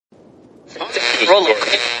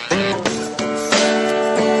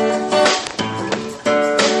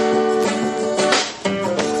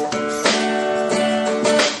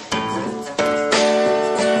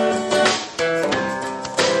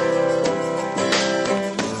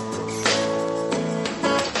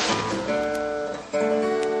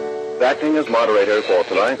Acting as moderator for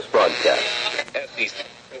tonight's broadcast.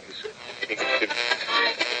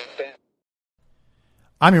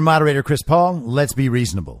 I'm your moderator, Chris Paul. Let's be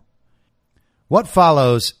reasonable. What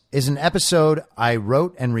follows is an episode I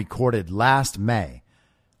wrote and recorded last May.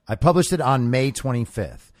 I published it on May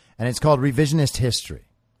 25th, and it's called Revisionist History.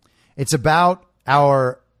 It's about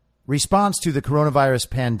our response to the coronavirus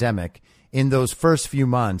pandemic in those first few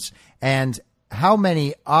months and how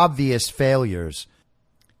many obvious failures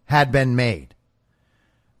had been made.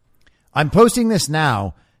 I'm posting this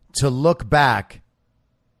now to look back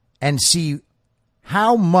and see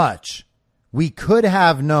how much we could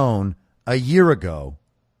have known a year ago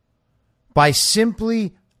by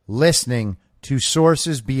simply listening to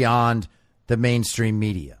sources beyond the mainstream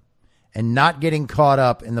media and not getting caught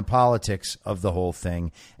up in the politics of the whole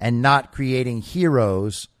thing and not creating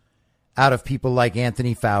heroes out of people like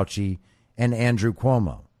Anthony Fauci and Andrew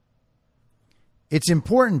Cuomo. It's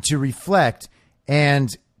important to reflect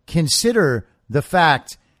and consider the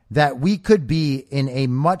fact that we could be in a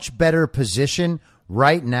much better position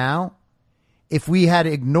right now if we had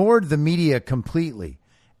ignored the media completely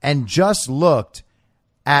and just looked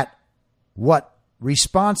at what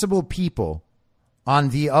responsible people on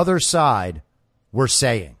the other side were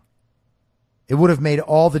saying. It would have made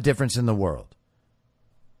all the difference in the world.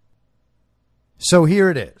 So here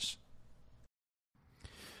it is.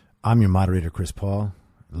 I'm your moderator, Chris Paul.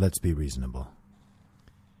 Let's be reasonable.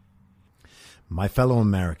 My fellow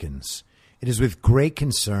Americans, it is with great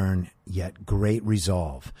concern, yet great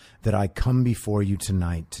resolve, that I come before you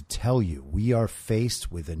tonight to tell you we are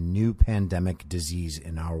faced with a new pandemic disease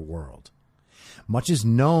in our world. Much is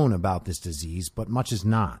known about this disease, but much is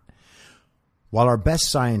not. While our best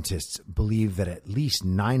scientists believe that at least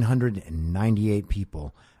 998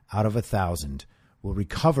 people out of 1,000 will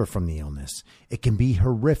recover from the illness, it can be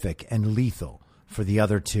horrific and lethal for the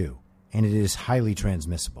other two, and it is highly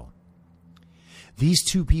transmissible. These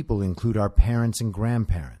two people include our parents and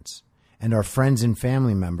grandparents, and our friends and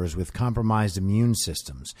family members with compromised immune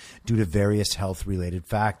systems due to various health-related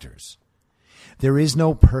factors. There is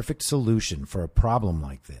no perfect solution for a problem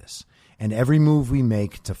like this, and every move we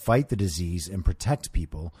make to fight the disease and protect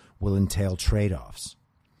people will entail trade-offs.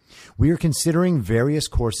 We are considering various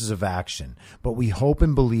courses of action, but we hope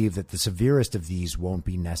and believe that the severest of these won't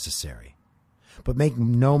be necessary. But make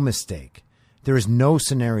no mistake, there is no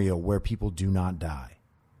scenario where people do not die.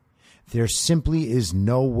 There simply is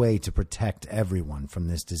no way to protect everyone from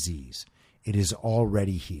this disease. It is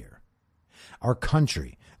already here. Our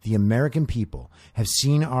country, the American people, have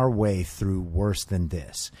seen our way through worse than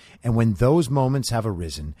this, and when those moments have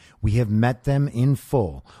arisen, we have met them in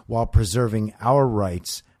full while preserving our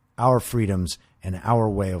rights, our freedoms, and our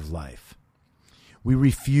way of life. We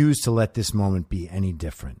refuse to let this moment be any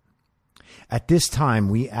different. At this time,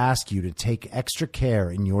 we ask you to take extra care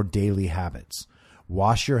in your daily habits.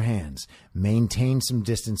 Wash your hands, maintain some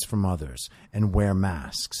distance from others, and wear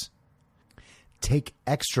masks. Take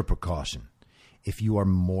extra precaution if you are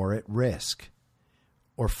more at risk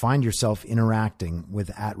or find yourself interacting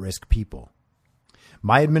with at-risk people.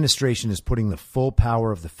 My administration is putting the full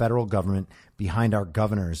power of the federal government behind our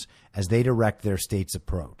governors as they direct their state's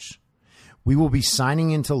approach. We will be signing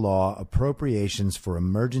into law appropriations for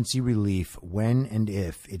emergency relief when and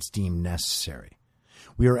if it's deemed necessary.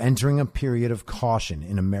 We are entering a period of caution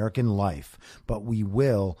in American life, but we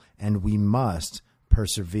will and we must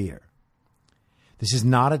persevere. This is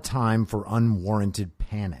not a time for unwarranted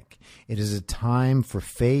panic. It is a time for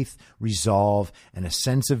faith, resolve, and a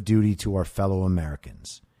sense of duty to our fellow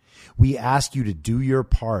Americans. We ask you to do your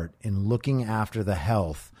part in looking after the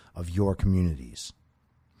health of your communities.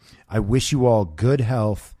 I wish you all good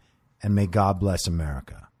health, and may God bless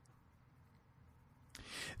America.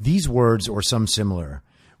 These words, or some similar,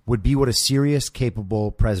 would be what a serious,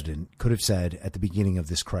 capable president could have said at the beginning of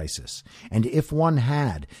this crisis. And if one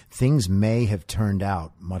had, things may have turned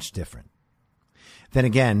out much different. Then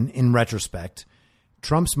again, in retrospect,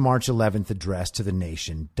 Trump's March 11th address to the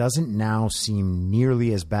nation doesn't now seem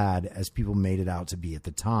nearly as bad as people made it out to be at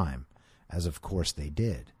the time, as of course they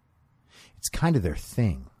did. It's kind of their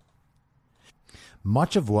thing.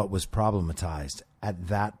 Much of what was problematized at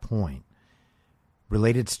that point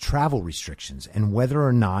related to travel restrictions and whether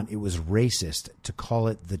or not it was racist to call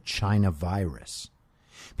it the China virus.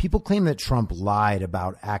 People claim that Trump lied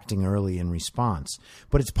about acting early in response,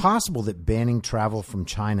 but it's possible that banning travel from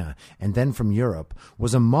China and then from Europe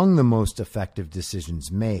was among the most effective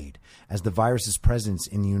decisions made, as the virus's presence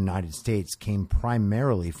in the United States came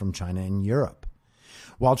primarily from China and Europe.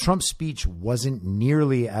 While Trump's speech wasn't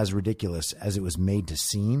nearly as ridiculous as it was made to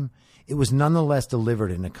seem, it was nonetheless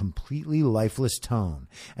delivered in a completely lifeless tone,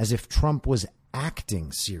 as if Trump was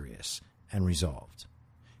acting serious and resolved.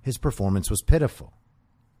 His performance was pitiful.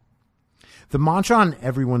 The mantra on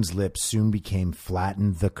everyone's lips soon became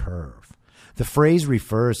 "flatten the curve." The phrase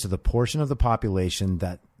refers to the portion of the population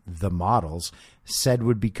that the models said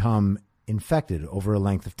would become infected over a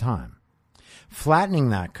length of time. Flattening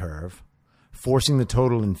that curve, forcing the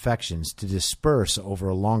total infections to disperse over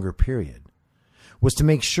a longer period, was to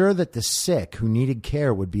make sure that the sick who needed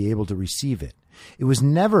care would be able to receive it. It was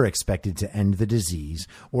never expected to end the disease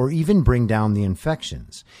or even bring down the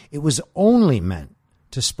infections. It was only meant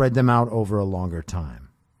to spread them out over a longer time.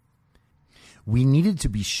 We needed to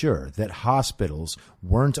be sure that hospitals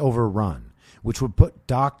weren't overrun, which would put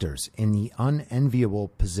doctors in the unenviable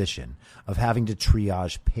position of having to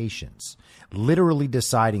triage patients, literally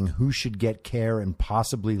deciding who should get care and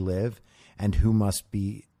possibly live and who must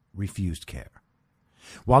be refused care.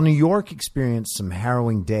 While New York experienced some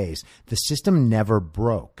harrowing days, the system never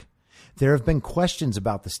broke. There have been questions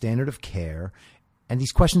about the standard of care, and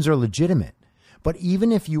these questions are legitimate. But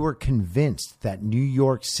even if you were convinced that New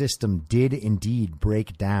York's system did indeed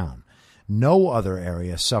break down, no other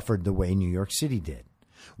area suffered the way New York City did.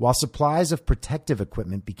 While supplies of protective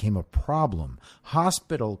equipment became a problem,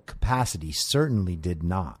 hospital capacity certainly did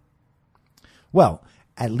not. Well,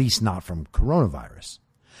 at least not from coronavirus.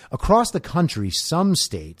 Across the country, some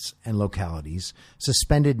states and localities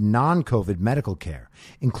suspended non-COVID medical care,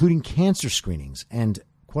 including cancer screenings and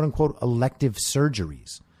quote-unquote elective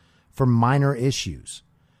surgeries for minor issues,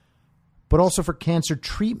 but also for cancer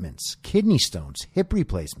treatments, kidney stones, hip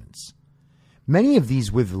replacements, many of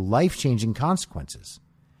these with life-changing consequences.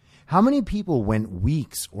 How many people went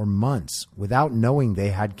weeks or months without knowing they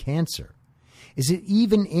had cancer? Is it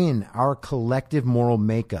even in our collective moral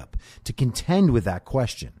makeup to contend with that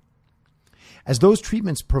question? As those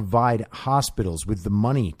treatments provide hospitals with the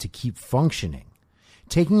money to keep functioning,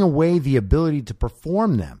 taking away the ability to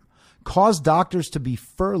perform them cause doctors to be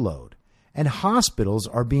furloughed, and hospitals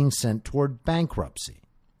are being sent toward bankruptcy.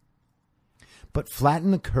 But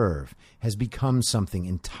flatten the curve has become something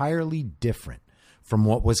entirely different from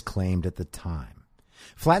what was claimed at the time.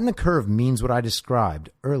 Flatten the curve means what I described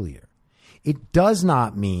earlier. It does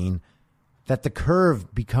not mean that the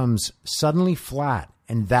curve becomes suddenly flat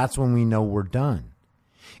and that's when we know we're done.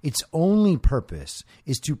 Its only purpose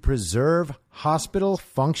is to preserve hospital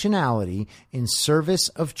functionality in service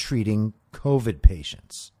of treating COVID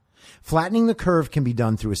patients. Flattening the curve can be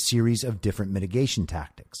done through a series of different mitigation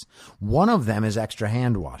tactics. One of them is extra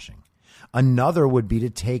hand washing. Another would be to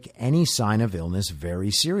take any sign of illness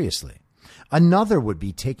very seriously. Another would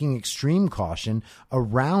be taking extreme caution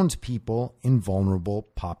around people in vulnerable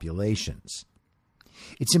populations.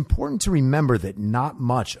 It's important to remember that not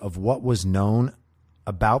much of what was known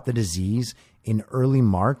about the disease in early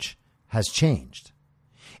March has changed.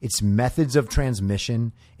 Its methods of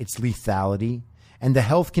transmission, its lethality, and the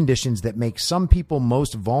health conditions that make some people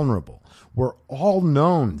most vulnerable were all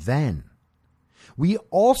known then. We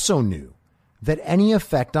also knew that any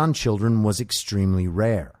effect on children was extremely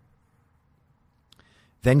rare.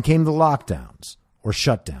 Then came the lockdowns, or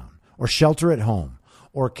shutdown, or shelter at home,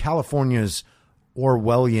 or California's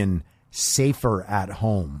Orwellian safer at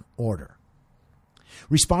home order.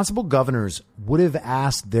 Responsible governors would have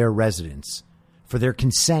asked their residents for their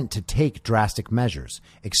consent to take drastic measures,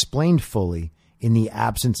 explained fully in the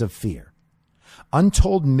absence of fear.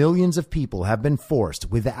 Untold millions of people have been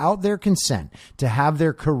forced, without their consent, to have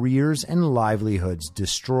their careers and livelihoods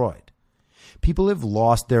destroyed. People have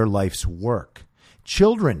lost their life's work.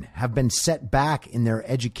 Children have been set back in their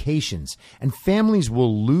educations, and families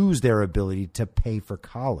will lose their ability to pay for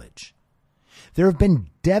college. There have been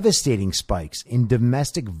devastating spikes in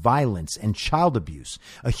domestic violence and child abuse,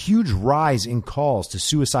 a huge rise in calls to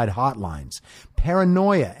suicide hotlines,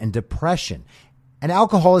 paranoia and depression, and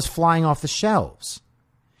alcohol is flying off the shelves.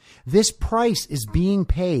 This price is being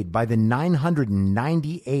paid by the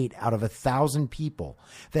 998 out of 1,000 people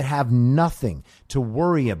that have nothing to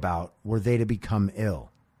worry about were they to become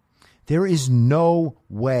ill. There is no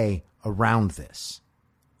way around this.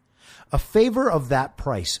 A favor of that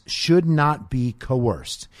price should not be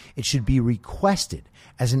coerced. It should be requested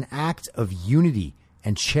as an act of unity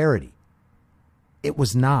and charity. It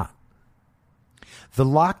was not. The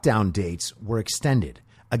lockdown dates were extended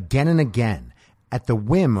again and again at the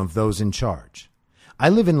whim of those in charge. I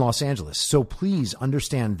live in Los Angeles, so please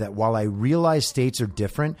understand that while I realize states are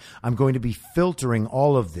different, I'm going to be filtering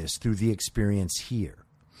all of this through the experience here.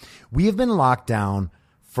 We have been locked down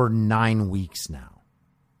for 9 weeks now.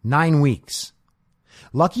 9 weeks.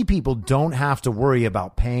 Lucky people don't have to worry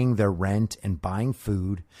about paying their rent and buying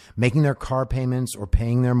food, making their car payments or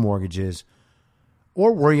paying their mortgages,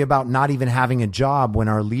 or worry about not even having a job when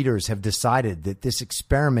our leaders have decided that this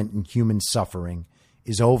experiment in human suffering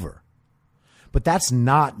is over. But that's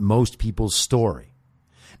not most people's story.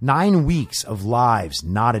 9 weeks of lives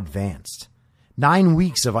not advanced. 9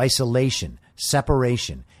 weeks of isolation,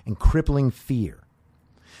 separation, and crippling fear.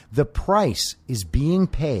 The price is being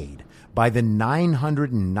paid by the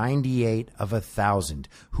 998 of 1,000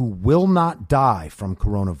 who will not die from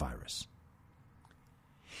coronavirus.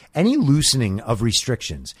 Any loosening of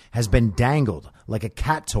restrictions has been dangled like a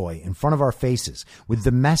cat toy in front of our faces with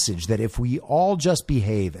the message that if we all just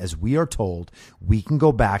behave as we are told, we can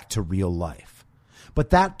go back to real life. But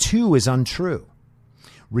that too is untrue.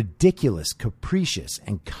 Ridiculous, capricious,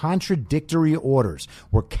 and contradictory orders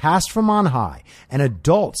were cast from on high, and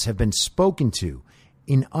adults have been spoken to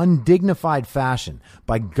in undignified fashion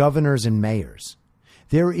by governors and mayors.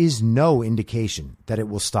 There is no indication that it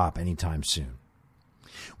will stop anytime soon.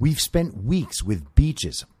 We've spent weeks with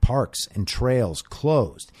beaches, parks, and trails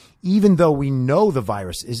closed, even though we know the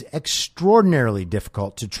virus is extraordinarily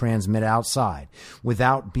difficult to transmit outside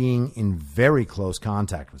without being in very close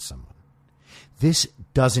contact with someone. This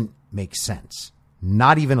doesn't make sense,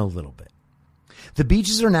 not even a little bit. The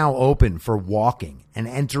beaches are now open for walking and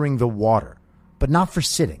entering the water, but not for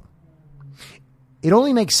sitting. It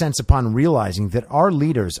only makes sense upon realizing that our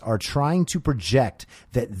leaders are trying to project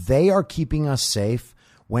that they are keeping us safe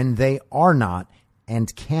when they are not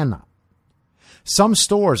and cannot. Some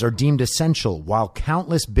stores are deemed essential while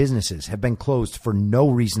countless businesses have been closed for no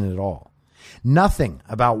reason at all. Nothing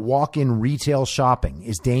about walk-in retail shopping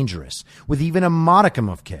is dangerous with even a modicum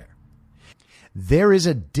of care. There is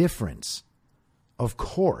a difference, of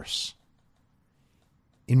course,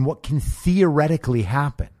 in what can theoretically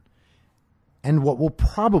happen and what will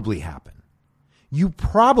probably happen. You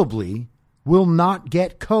probably will not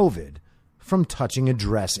get COVID from touching a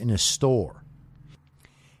dress in a store.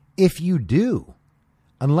 If you do,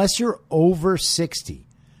 unless you're over 60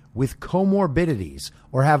 with comorbidities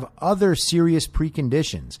or have other serious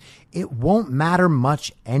preconditions, it won't matter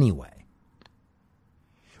much anyway.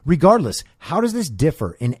 Regardless, how does this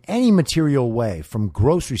differ in any material way from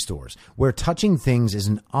grocery stores where touching things is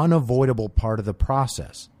an unavoidable part of the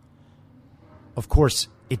process? Of course,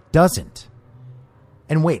 it doesn't.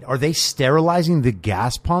 And wait, are they sterilizing the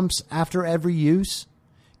gas pumps after every use?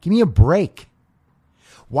 Give me a break.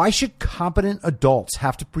 Why should competent adults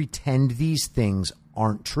have to pretend these things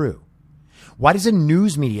aren't true? Why does a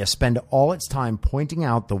news media spend all its time pointing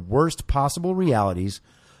out the worst possible realities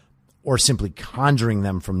or simply conjuring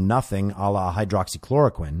them from nothing a la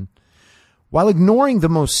hydroxychloroquine, while ignoring the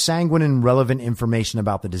most sanguine and relevant information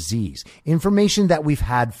about the disease, information that we've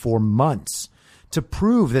had for months, to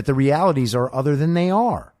prove that the realities are other than they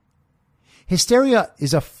are? Hysteria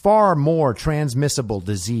is a far more transmissible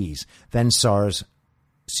disease than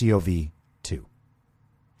SARS-CoV-2.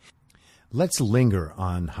 Let's linger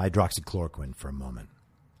on hydroxychloroquine for a moment.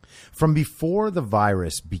 From before the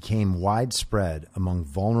virus became widespread among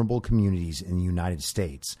vulnerable communities in the United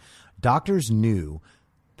States, doctors knew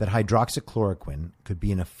that hydroxychloroquine could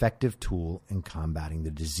be an effective tool in combating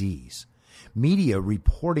the disease. Media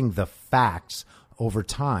reporting the facts over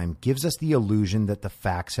time gives us the illusion that the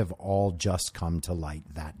facts have all just come to light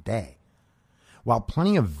that day. While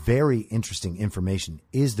plenty of very interesting information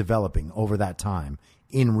is developing over that time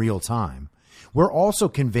in real time, we're also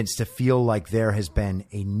convinced to feel like there has been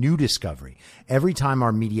a new discovery every time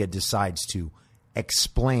our media decides to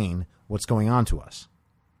explain what's going on to us.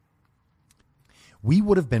 We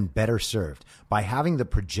would have been better served by having the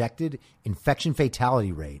projected infection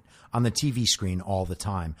fatality rate on the TV screen all the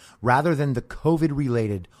time, rather than the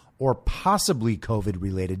COVID-related or possibly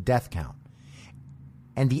COVID-related death count,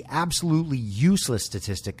 and the absolutely useless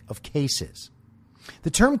statistic of cases.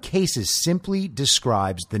 The term cases simply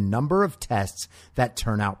describes the number of tests that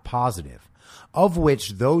turn out positive, of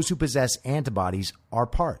which those who possess antibodies are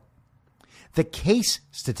part. The case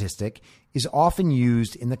statistic is often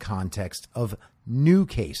used in the context of new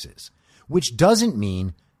cases, which doesn't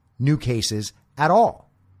mean new cases at all.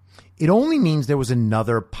 It only means there was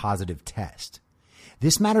another positive test.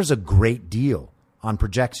 This matters a great deal on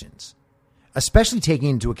projections, especially taking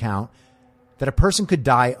into account that a person could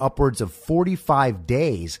die upwards of 45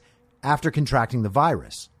 days after contracting the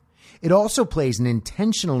virus. It also plays an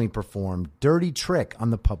intentionally performed dirty trick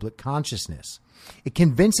on the public consciousness. It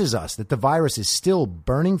convinces us that the virus is still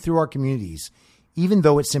burning through our communities, even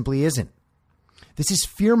though it simply isn't. This is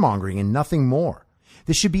fear-mongering and nothing more.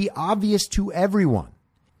 This should be obvious to everyone.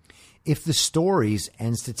 If the stories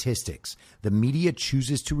and statistics the media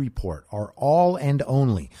chooses to report are all and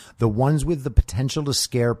only the ones with the potential to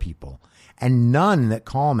scare people, and none that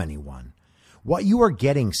calm anyone, what you are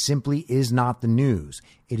getting simply is not the news.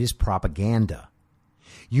 It is propaganda.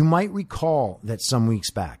 You might recall that some weeks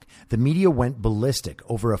back, the media went ballistic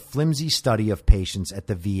over a flimsy study of patients at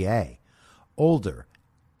the VA, older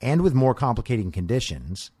and with more complicating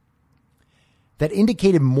conditions, that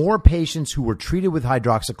indicated more patients who were treated with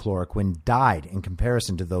hydroxychloroquine died in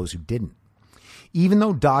comparison to those who didn't. Even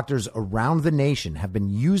though doctors around the nation have been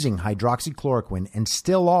using hydroxychloroquine and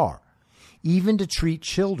still are, even to treat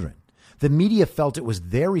children, the media felt it was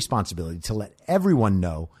their responsibility to let everyone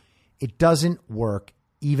know it doesn't work,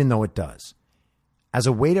 even though it does, as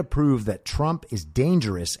a way to prove that Trump is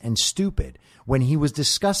dangerous and stupid when he was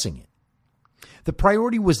discussing it. The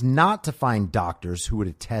priority was not to find doctors who would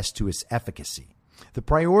attest to its efficacy. The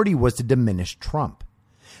priority was to diminish Trump.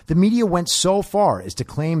 The media went so far as to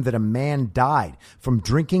claim that a man died from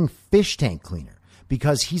drinking fish tank cleaner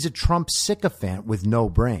because he's a Trump sycophant with no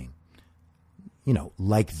brain,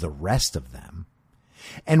 like the rest of them,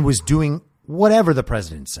 and was doing whatever the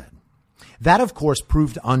president said. That, of course,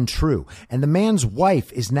 proved untrue, and the man's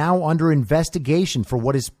wife is now under investigation for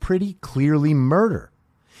what is pretty clearly murder.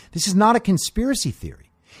 This is not a conspiracy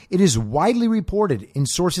theory. It is widely reported in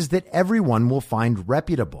sources that everyone will find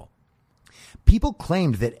reputable. People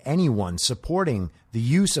claimed that anyone supporting the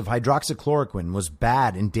use of hydroxychloroquine was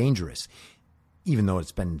bad and dangerous, even though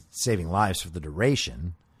it's been saving lives for the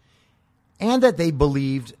duration, and that they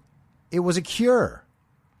believed it was a cure.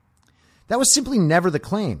 That was simply never the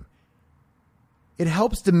claim. It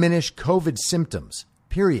helps diminish COVID symptoms,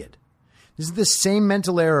 period. This is the same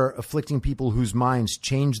mental error afflicting people whose minds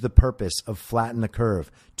change the purpose of flatten the curve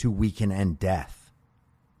to weaken and death.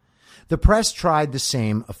 The press tried the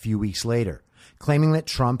same a few weeks later, claiming that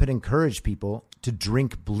Trump had encouraged people to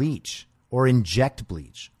drink bleach or inject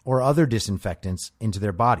bleach or other disinfectants into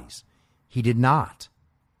their bodies. He did not.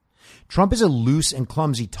 Trump is a loose and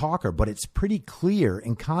clumsy talker, but it's pretty clear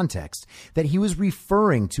in context that he was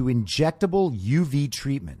referring to injectable UV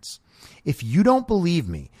treatments. If you don't believe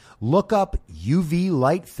me, look up UV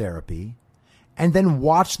light therapy and then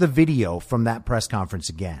watch the video from that press conference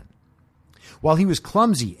again. While he was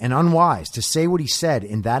clumsy and unwise to say what he said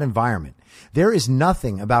in that environment, there is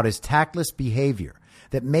nothing about his tactless behavior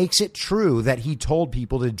that makes it true that he told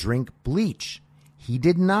people to drink bleach. He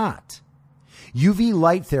did not. UV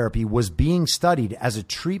light therapy was being studied as a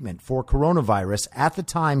treatment for coronavirus at the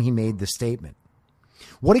time he made the statement.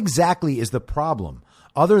 What exactly is the problem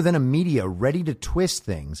other than a media ready to twist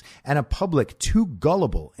things and a public too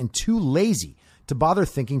gullible and too lazy to bother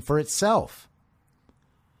thinking for itself?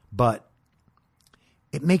 But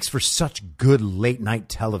it makes for such good late night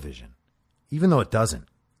television, even though it doesn't.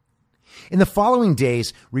 In the following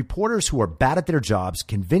days, reporters who are bad at their jobs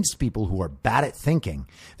convinced people who are bad at thinking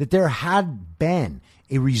that there had been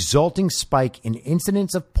a resulting spike in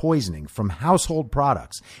incidents of poisoning from household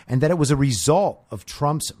products and that it was a result of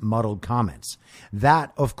Trump's muddled comments.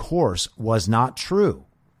 That, of course, was not true.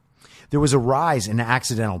 There was a rise in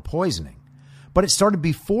accidental poisoning, but it started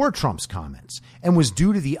before Trump's comments and was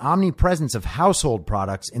due to the omnipresence of household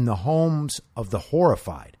products in the homes of the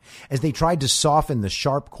horrified as they tried to soften the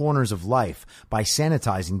sharp corners of life by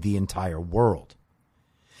sanitizing the entire world.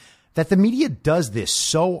 That the media does this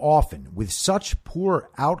so often with such poor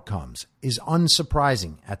outcomes is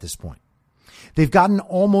unsurprising at this point. They've gotten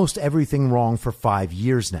almost everything wrong for 5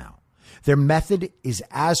 years now. Their method is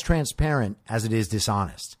as transparent as it is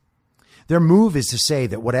dishonest. Their move is to say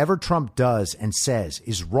that whatever Trump does and says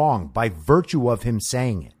is wrong by virtue of him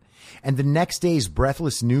saying it. And the next day's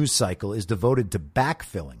breathless news cycle is devoted to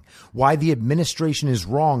backfilling why the administration is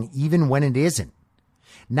wrong even when it isn't.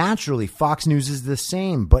 Naturally, Fox News is the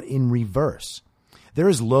same, but in reverse. They're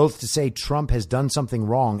as loath to say Trump has done something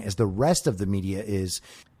wrong as the rest of the media is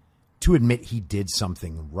to admit he did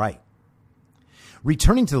something right.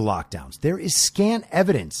 Returning to the lockdowns, there is scant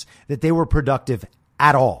evidence that they were productive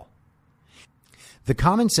at all. The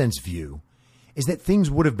common sense view is that things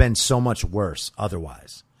would have been so much worse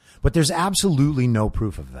otherwise, but there's absolutely no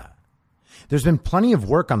proof of that. There's been plenty of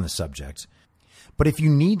work on the subject, but if you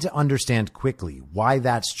need to understand quickly why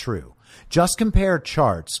that's true, just compare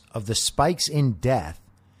charts of the spikes in death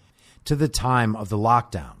to the time of the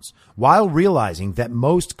lockdowns, while realizing that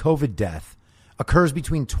most COVID death occurs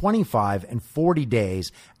between 25 and 40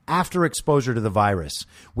 days after exposure to the virus,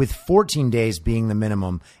 with 14 days being the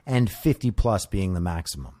minimum and 50 plus being the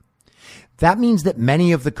maximum. That means that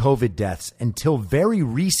many of the COVID deaths until very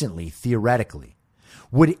recently, theoretically,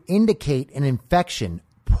 would indicate an infection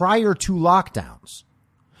prior to lockdowns.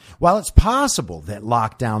 While it's possible that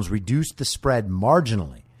lockdowns reduced the spread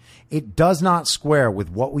marginally, it does not square with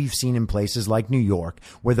what we've seen in places like New York,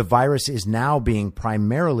 where the virus is now being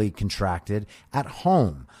primarily contracted at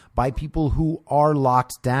home by people who are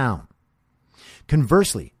locked down.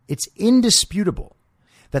 Conversely, it's indisputable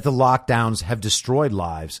that the lockdowns have destroyed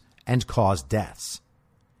lives and caused deaths.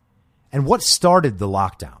 And what started the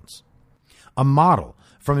lockdowns? A model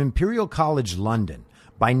from Imperial College London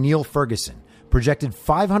by Neil Ferguson projected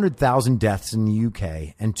 500,000 deaths in the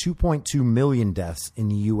UK and 2.2 million deaths in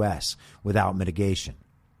the US without mitigation.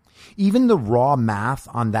 Even the raw math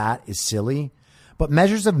on that is silly, but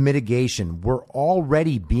measures of mitigation were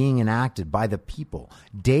already being enacted by the people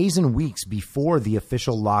days and weeks before the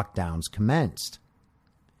official lockdowns commenced.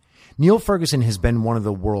 Neil Ferguson has been one of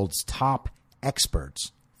the world's top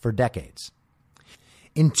experts for decades.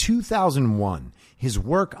 In 2001, his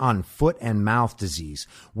work on foot and mouth disease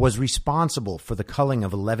was responsible for the culling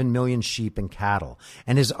of 11 million sheep and cattle,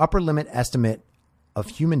 and his upper limit estimate of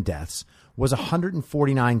human deaths was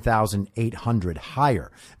 149,800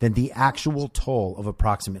 higher than the actual toll of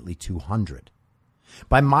approximately 200.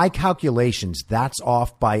 By my calculations, that's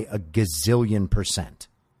off by a gazillion %.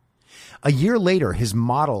 A year later, his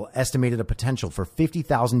model estimated a potential for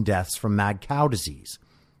 50,000 deaths from mad cow disease.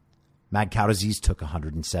 Mad cow disease took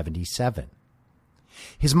 177.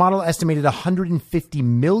 His model estimated 150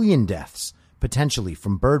 million deaths potentially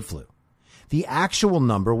from bird flu. The actual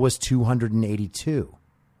number was 282.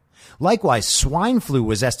 Likewise, swine flu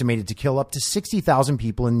was estimated to kill up to 60,000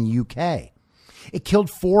 people in the UK. It killed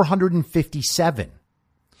 457.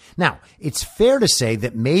 Now, it's fair to say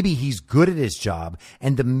that maybe he's good at his job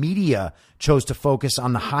and the media chose to focus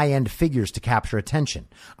on the high-end figures to capture attention.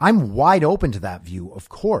 I'm wide open to that view, of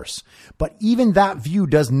course, but even that view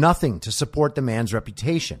does nothing to support the man's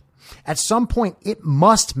reputation. At some point, it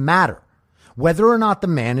must matter whether or not the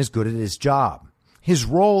man is good at his job. His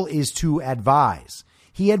role is to advise.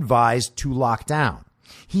 He advised to lock down.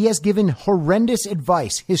 He has given horrendous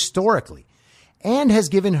advice historically and has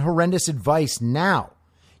given horrendous advice now.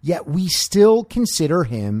 Yet we still consider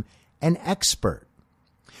him an expert.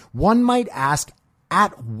 One might ask,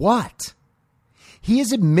 at what? He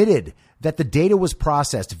has admitted that the data was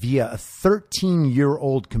processed via a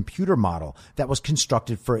 13-year-old computer model that was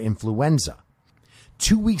constructed for influenza.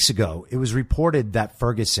 2 weeks ago, it was reported that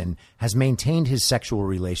Ferguson has maintained his sexual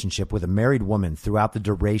relationship with a married woman throughout the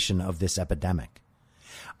duration of this epidemic.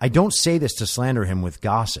 I don't say this to slander him with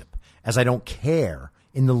gossip, as I don't care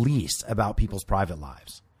in the least about people's private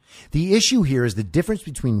lives. The issue here is the difference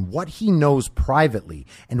between what he knows privately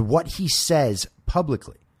and what he says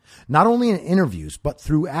publicly, not only in interviews, but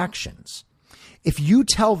through actions. If you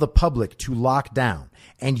tell the public to lock down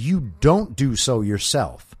and you don't do so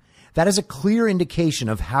yourself, that is a clear indication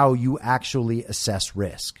of how you actually assess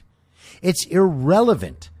risk. It's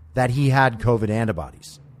irrelevant that he had COVID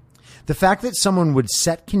antibodies. The fact that someone would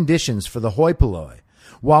set conditions for the hoi polloi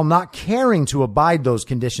while not caring to abide those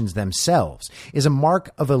conditions themselves is a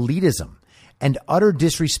mark of elitism and utter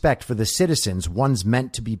disrespect for the citizens one's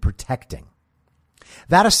meant to be protecting.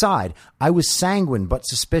 That aside, I was sanguine but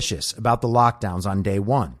suspicious about the lockdowns on day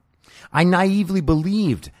one. I naively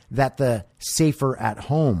believed that the safer at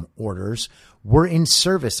home orders were in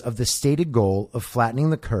service of the stated goal of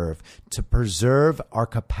flattening the curve to preserve our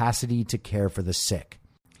capacity to care for the sick.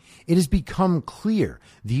 It has become clear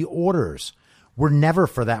the orders were never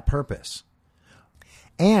for that purpose,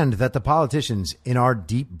 and that the politicians in our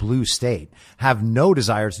deep blue state have no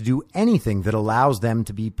desire to do anything that allows them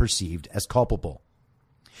to be perceived as culpable.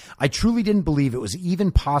 I truly didn't believe it was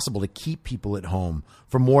even possible to keep people at home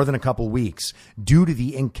for more than a couple weeks due to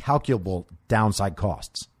the incalculable downside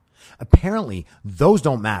costs. Apparently, those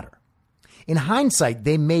don't matter. In hindsight,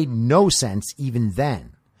 they made no sense even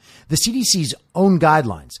then. The CDC's own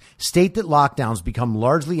guidelines state that lockdowns become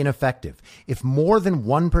largely ineffective if more than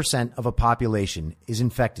 1% of a population is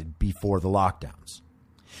infected before the lockdowns.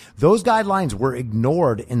 Those guidelines were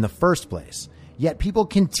ignored in the first place, yet people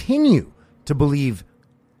continue to believe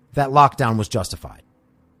that lockdown was justified.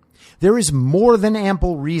 There is more than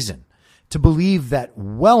ample reason to believe that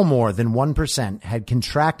well more than 1% had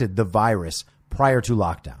contracted the virus prior to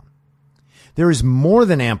lockdown. There is more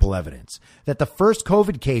than ample evidence that the first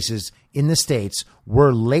COVID cases in the States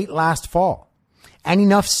were late last fall, and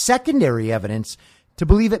enough secondary evidence to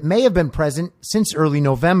believe it may have been present since early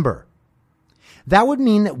November. That would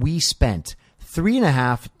mean that we spent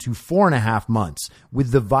 3.5 to 4.5 months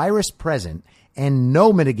with the virus present and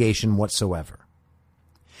no mitigation whatsoever.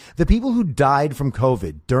 The people who died from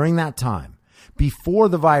COVID during that time, before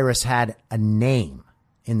the virus had a name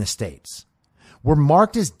in the States, were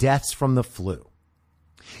marked as deaths from the flu.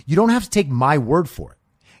 You don't have to take my word for it.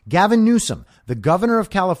 Gavin Newsom, the governor of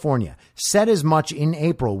California, said as much in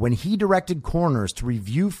April when he directed coroners to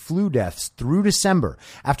review flu deaths through December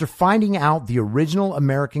after finding out the original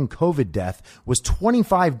American COVID death was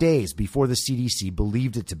 25 days before the CDC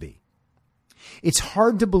believed it to be. It's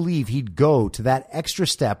hard to believe he'd go to that extra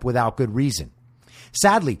step without good reason.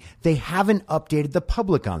 Sadly, they haven't updated the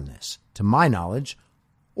public on this, to my knowledge,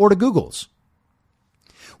 or to Google's.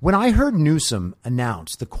 When I heard Newsom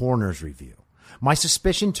announce the coroner's review, my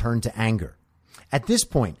suspicion turned to anger. At this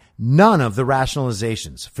point, none of the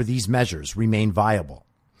rationalizations for these measures remain viable.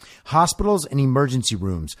 Hospitals and emergency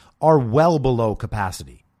rooms are well below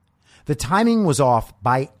capacity. The timing was off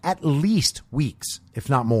by at least weeks, if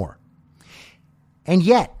not more. And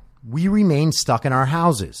yet, we remain stuck in our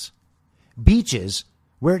houses. Beaches,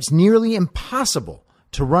 where it's nearly impossible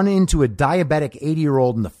to run into a diabetic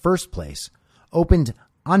 80-year-old in the first place, opened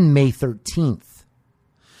on May 13th.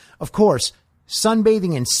 Of course,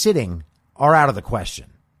 sunbathing and sitting are out of the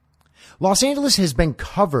question. Los Angeles has been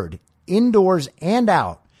covered indoors and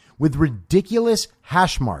out with ridiculous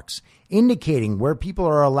hash marks indicating where people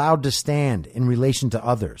are allowed to stand in relation to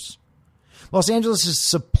others. Los Angeles'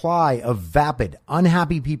 supply of vapid,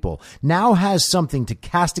 unhappy people now has something to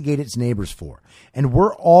castigate its neighbors for, and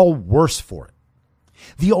we're all worse for it.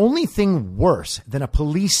 The only thing worse than a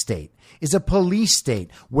police state is a police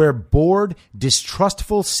state where bored,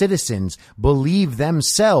 distrustful citizens believe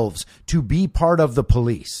themselves to be part of the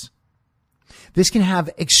police. This can have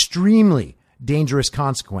extremely dangerous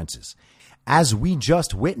consequences, as we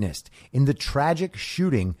just witnessed in the tragic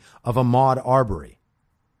shooting of Ahmaud Arbery.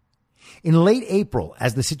 In late April,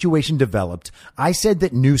 as the situation developed, I said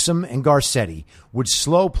that Newsom and Garcetti would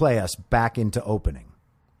slow play us back into opening,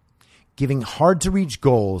 giving hard-to-reach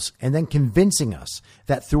goals and then convincing us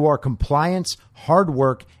that through our compliance, hard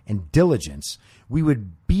work, and diligence, we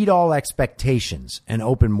would beat all expectations and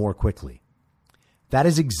open more quickly. That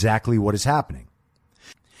is exactly what is happening.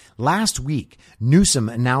 Last week, Newsom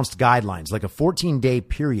announced guidelines like a 14-day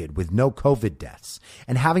period with no COVID deaths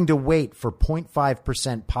and having to wait for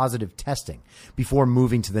 0.5% positive testing before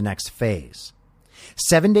moving to the next phase.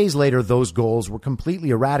 7 days later, those goals were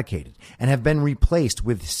completely eradicated and have been replaced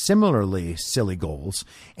with similarly silly goals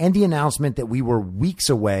and the announcement that we were weeks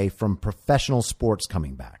away from professional sports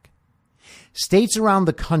coming back. States around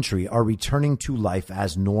the country are returning to life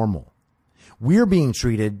as normal. We're being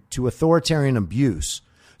treated to authoritarian abuse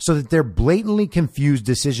so that their blatantly confused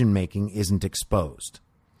decision-making isn't exposed.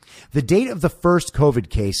 The date of the first COVID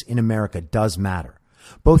case in America does matter,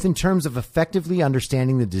 both in terms of effectively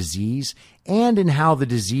understanding the disease and in how the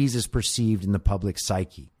disease is perceived in the public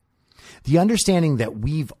psyche. The understanding that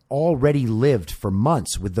we've already lived for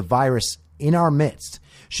months with the virus in our midst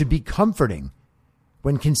should be comforting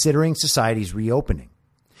when considering society's reopening.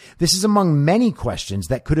 This is among many questions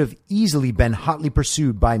that could have easily been hotly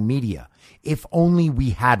pursued by media if only we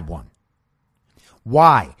had one.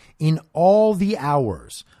 Why, in all the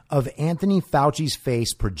hours of Anthony Fauci's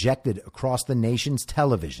face projected across the nation's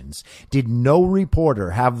televisions, did no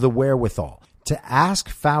reporter have the wherewithal to ask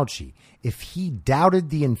Fauci if he doubted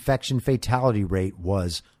the infection fatality rate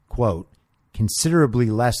was, quote, considerably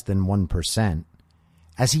less than 1%,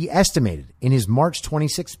 as he estimated in his March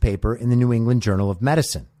 26th paper in the New England Journal of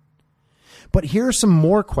Medicine? But here are some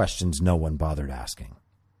more questions no one bothered asking.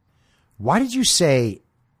 Why did you say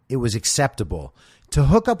it was acceptable to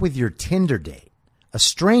hook up with your Tinder date, a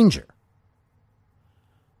stranger,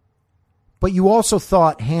 but you also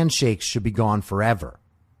thought handshakes should be gone forever?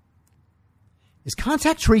 Is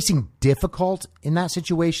contact tracing difficult in that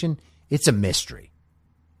situation? It's a mystery.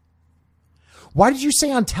 Why did you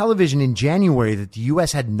say on television in January that the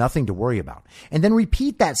U.S. had nothing to worry about, and then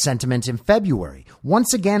repeat that sentiment in February,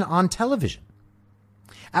 once again on television?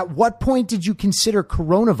 At what point did you consider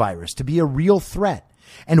coronavirus to be a real threat?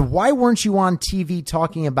 And why weren't you on TV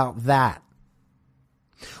talking about that?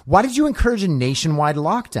 Why did you encourage a nationwide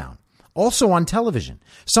lockdown, also on television,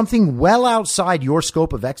 something well outside your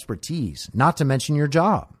scope of expertise, not to mention your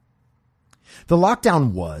job? The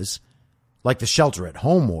lockdown was, like the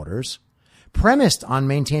shelter-at-home orders, premised on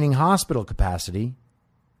maintaining hospital capacity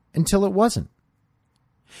until it wasn't.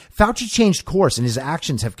 Fauci changed course, and his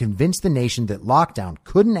actions have convinced the nation that lockdown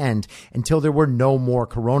couldn't end until there were no more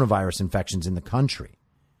coronavirus infections in the country.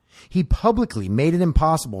 He publicly made it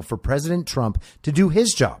impossible for President Trump to do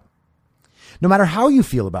his job. No matter how you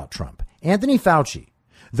feel about Trump, Anthony Fauci,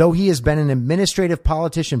 though he has been an administrative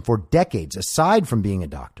politician for decades aside from being a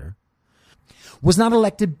doctor, was not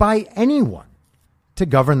elected by anyone to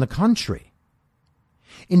govern the country.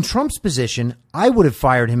 In Trump's position, I would have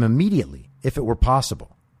fired him immediately if it were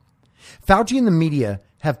possible. Fauci and the media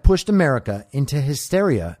have pushed America into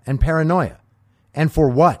hysteria and paranoia. And for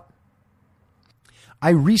what? I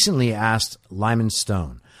recently asked Lyman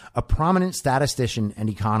Stone, a prominent statistician and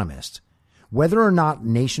economist, whether or not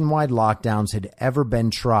nationwide lockdowns had ever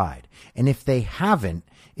been tried, and if they haven't,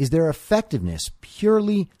 is their effectiveness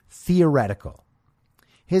purely theoretical?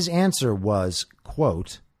 His answer was,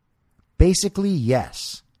 quote, basically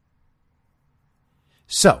yes.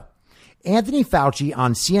 So, Anthony Fauci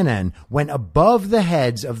on CNN went above the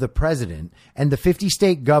heads of the president and the 50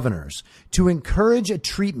 state governors to encourage a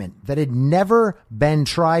treatment that had never been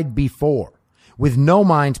tried before, with no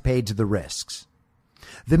mind paid to the risks.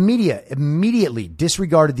 The media immediately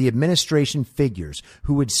disregarded the administration figures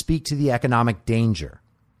who would speak to the economic danger.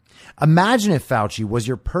 Imagine if Fauci was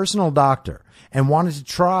your personal doctor and wanted to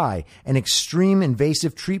try an extreme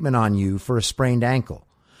invasive treatment on you for a sprained ankle,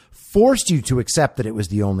 forced you to accept that it was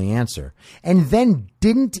the only answer, and then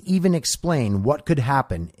didn't even explain what could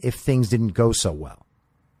happen if things didn't go so well.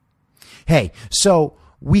 Hey, so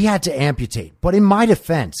we had to amputate, but in my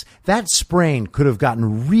defense, that sprain could have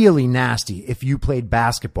gotten really nasty if you played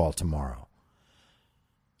basketball tomorrow.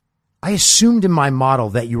 I assumed in my model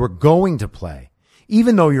that you were going to play,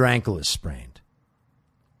 even though your ankle is sprained.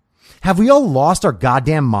 Have we all lost our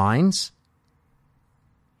goddamn minds?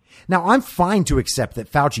 Now, I'm fine to accept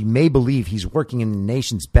that Fauci may believe he's working in the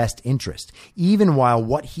nation's best interest, even while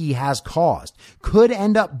what he has caused could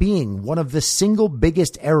end up being one of the single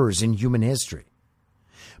biggest errors in human history.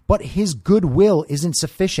 But his goodwill isn't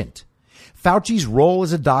sufficient. Fauci's role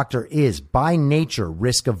as a doctor is, by nature,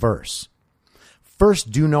 risk averse.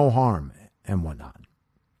 First, do no harm and whatnot.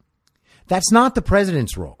 That's not the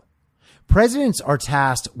president's role. Presidents are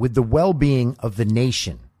tasked with the well-being of the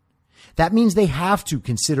nation. That means they have to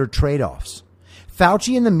consider trade-offs.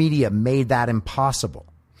 Fauci and the media made that impossible.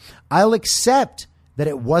 I'll accept that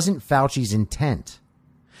it wasn't Fauci's intent.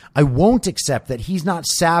 I won't accept that he's not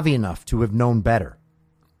savvy enough to have known better.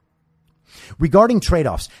 Regarding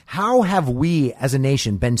trade-offs, how have we as a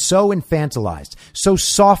nation been so infantilized, so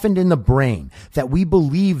softened in the brain that we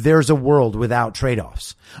believe there's a world without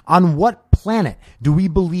trade-offs? On what planet do we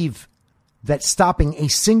believe that stopping a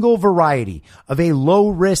single variety of a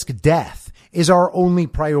low-risk death is our only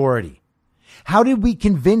priority? How did we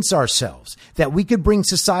convince ourselves that we could bring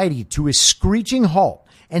society to a screeching halt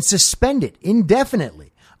and suspend it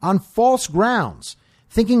indefinitely on false grounds,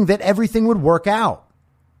 thinking that everything would work out?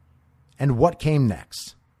 And what came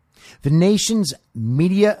next? The nation's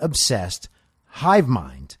media-obsessed hive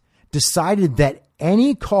mind decided that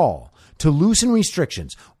any call to loosen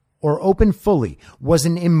restrictions or open fully was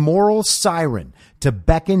an immoral siren to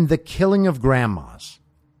beckon the killing of grandmas.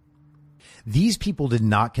 These people did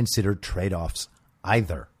not consider trade-offs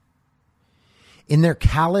either. In their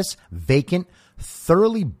callous, vacant,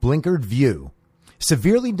 thoroughly blinkered view,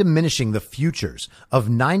 severely diminishing the futures of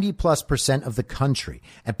 90+% of the country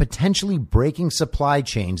and potentially breaking supply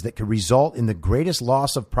chains that could result in the greatest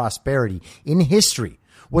loss of prosperity in history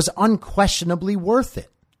was unquestionably worth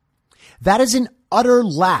it. That is an utter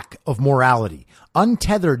lack of morality,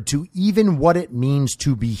 untethered to even what it means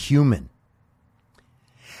to be human.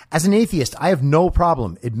 As an atheist, I have no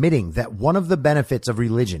problem admitting that one of the benefits of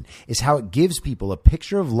religion is how it gives people a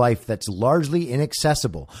picture of life that's largely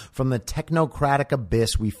inaccessible from the technocratic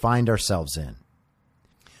abyss we find ourselves in.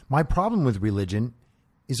 My problem with religion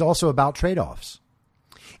is also about trade-offs.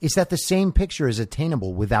 It's that the same picture is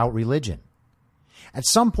attainable without religion. At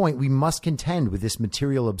some point, we must contend with this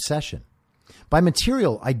material obsession. By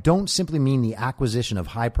material, I don't simply mean the acquisition of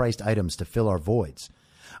high-priced items to fill our voids.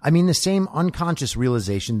 I mean the same unconscious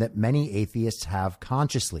realization that many atheists have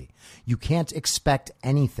consciously. You can't expect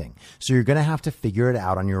anything, so you're going to have to figure it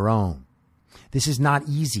out on your own. This is not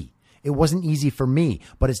easy. It wasn't easy for me,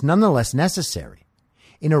 but it's nonetheless necessary.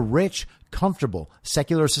 In a rich, comfortable,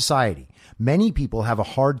 secular society, many people have a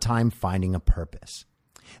hard time finding a purpose.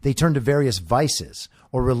 They turn to various vices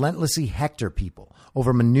or relentlessly hector people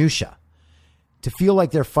over minutia to feel like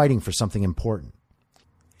they're fighting for something important.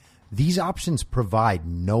 These options provide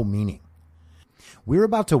no meaning. We're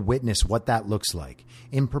about to witness what that looks like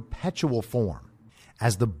in perpetual form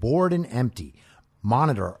as the bored and empty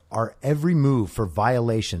monitor our every move for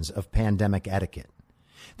violations of pandemic etiquette.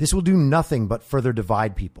 This will do nothing but further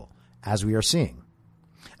divide people, as we are seeing.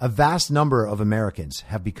 A vast number of Americans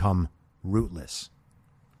have become rootless.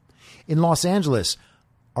 In Los Angeles,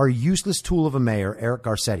 Our useless tool of a mayor, Eric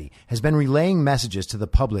Garcetti, has been relaying messages to the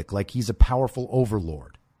public like he's a powerful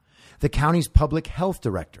overlord. The county's public health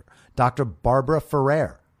director, Dr. Barbara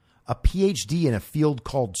Ferrer, a PhD in a field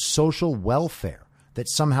called social welfare that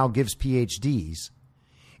somehow gives PhDs,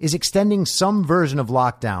 is extending some version of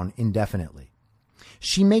lockdown indefinitely.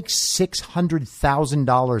 She makes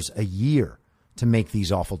 $600,000 a year to make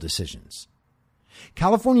these awful decisions.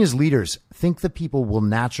 California's leaders think the people will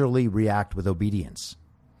naturally react with obedience.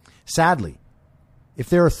 Sadly, if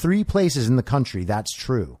there are 3 places in the country that's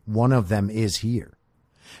true, one of them is here.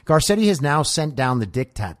 Garcetti has now sent down the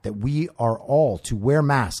diktat that we are all to wear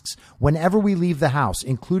masks whenever we leave the house,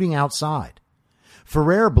 including outside.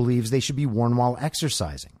 Ferrer believes they should be worn while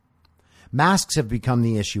exercising. Masks have become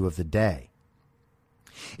the issue of the day.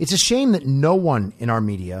 It's a shame that no one in our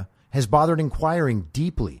media has bothered inquiring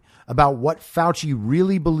deeply about what Fauci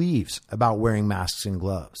really believes about wearing masks and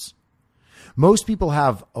gloves. Most people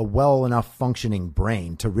have a well enough functioning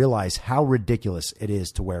brain to realize how ridiculous it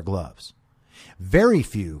is to wear gloves. Very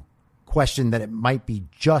few question that it might be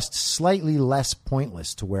just slightly less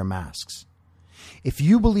pointless to wear masks. If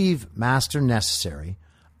you believe masks are necessary,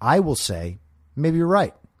 I will say, maybe you're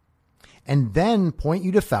right. And then point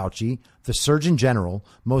you to Fauci, the Surgeon General,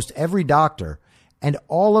 most every doctor, and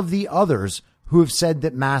all of the others who have said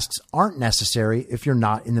that masks aren't necessary if you're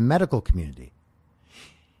not in the medical community.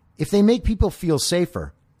 If they make people feel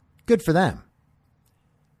safer, good for them.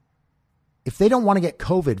 If they don't want to get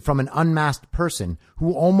COVID from an unmasked person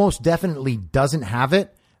who almost definitely doesn't have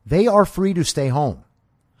it, they are free to stay home.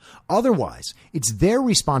 Otherwise, it's their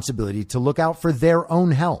responsibility to look out for their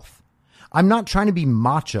own health. I'm not trying to be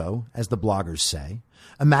macho, as the bloggers say,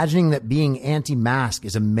 imagining that being anti-mask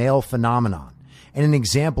is a male phenomenon and an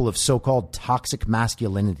example of so-called toxic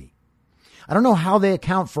masculinity. I don't know how they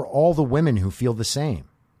account for all the women who feel the same.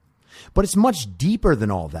 But it's much deeper than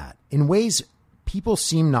all that in ways people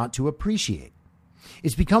seem not to appreciate.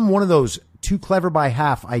 It's become one of those too clever by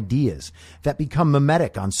half ideas that become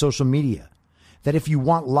mimetic on social media, that if you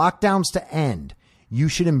want lockdowns to end, you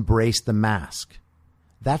should embrace the mask.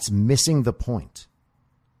 That's missing the point.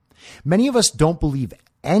 Many of us don't believe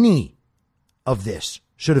any of this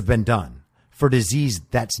should have been done for disease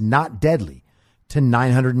that's not deadly to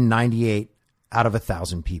 998 out of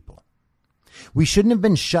 1,000 people. We shouldn't have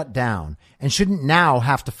been shut down and shouldn't now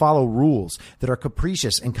have to follow rules that are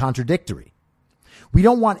capricious and contradictory. We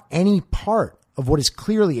don't want any part of what is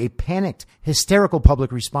clearly a panicked, hysterical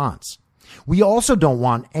public response. We also don't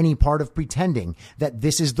want any part of pretending that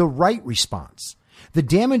this is the right response. The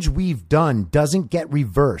damage we've done doesn't get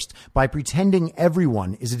reversed by pretending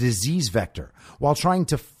everyone is a disease vector while trying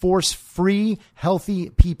to force free, healthy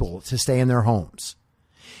people to stay in their homes.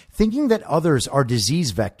 Thinking that others are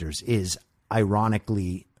disease vectors is,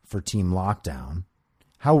 ironically for Team Lockdown,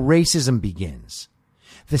 how racism begins.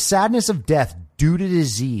 The sadness of death due to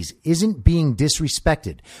disease isn't being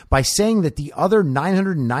disrespected by saying that the other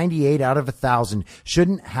 998 out of 1,000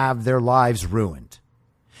 shouldn't have their lives ruined.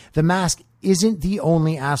 The mask isn't the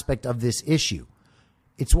only aspect of this issue.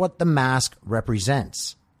 It's what the mask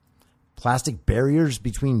represents. Plastic barriers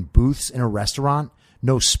between booths in a restaurant,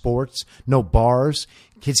 no sports, no bars,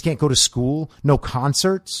 kids can't go to school, no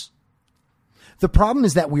concerts. The problem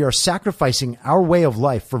is that we are sacrificing our way of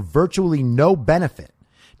life for virtually no benefit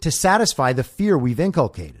to satisfy the fear we've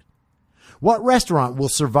inculcated. What restaurant will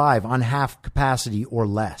survive on half capacity or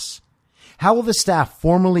less? How will the staff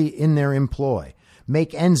formerly in their employ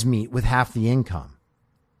make ends meet with half the income?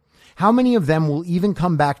 How many of them will even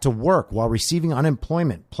come back to work while receiving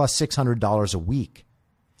unemployment plus $600 a week?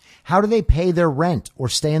 How do they pay their rent or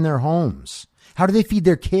stay in their homes? How do they feed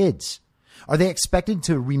their kids? Are they expected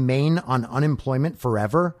to remain on unemployment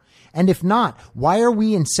forever? And if not, why are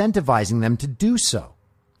we incentivizing them to do so?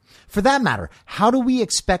 For that matter, how do we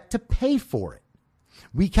expect to pay for it?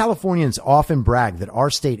 We Californians often brag that our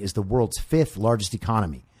state is the world's 5th largest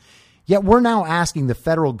economy. Yet we're now asking the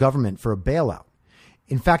federal government for a bailout.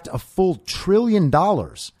 In fact, a full $1 trillion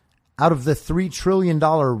out of the $3 trillion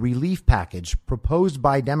relief package proposed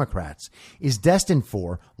by Democrats is destined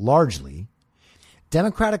for, largely,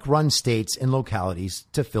 Democratic-run states and localities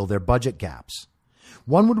to fill their budget gaps.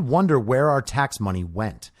 One would wonder where our tax money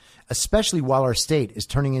went, especially while our state is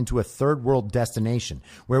turning into a third world destination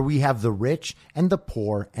where we have the rich and the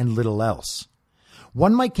poor and little else.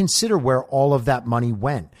 One might consider where all of that money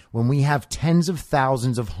went when we have tens of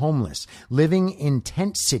thousands of homeless living in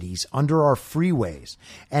tent cities under our freeways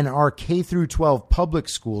and our K-12 public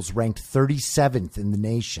schools ranked 37th in the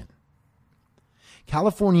nation.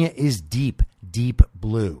 California is deep, deep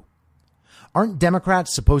blue. Aren't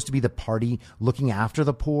Democrats supposed to be the party looking after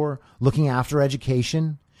the poor, looking after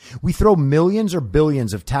education? We throw millions or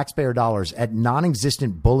billions of taxpayer dollars at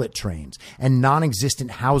non-existent bullet trains and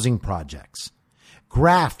non-existent housing projects.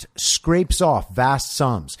 Graft scrapes off vast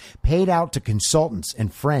sums paid out to consultants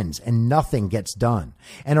and friends, and nothing gets done.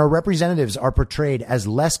 And our representatives are portrayed as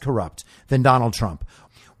less corrupt than Donald Trump,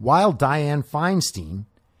 while Dianne Feinstein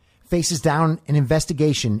faces down an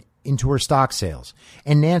investigation into her stock sales,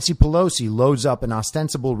 and Nancy Pelosi loads up an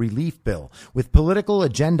ostensible relief bill with political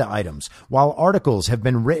agenda items, while articles have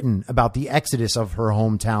been written about the exodus of her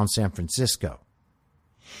hometown, San Francisco.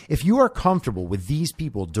 If you are comfortable with these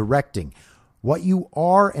people directing what you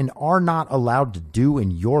are and are not allowed to do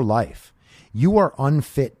in your life, you are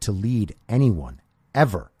unfit to lead anyone,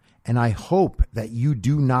 ever, and I hope that you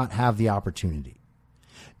do not have the opportunity.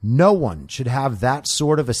 No one should have that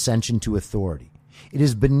sort of ascension to authority. It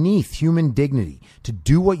is beneath human dignity to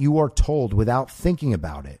do what you are told without thinking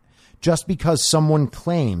about it, just because someone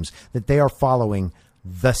claims that they are following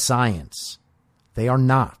the science. They are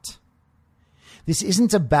not. This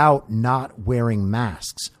isn't about not wearing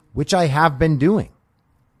masks, which I have been doing.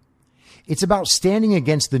 It's about standing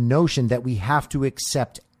against the notion that we have to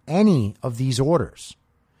accept any of these orders.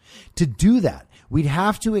 To do that, we'd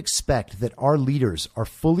have to expect that our leaders are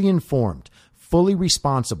fully informed, fully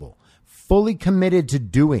responsible, fully committed to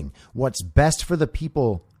doing what's best for the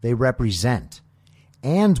people they represent,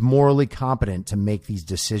 and morally competent to make these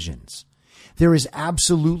decisions. There is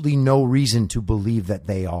absolutely no reason to believe that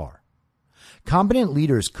they are. Competent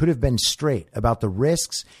leaders could have been straight about the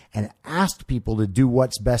risks and asked people to do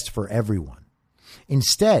what's best for everyone.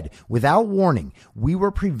 Instead, without warning, we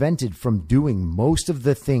were prevented from doing most of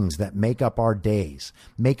the things that make up our days,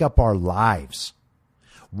 make up our lives.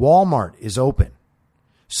 Walmart is open.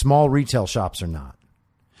 Small retail shops are not.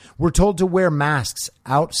 We're told to wear masks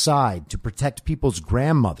outside to protect people's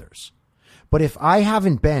grandmothers. But if I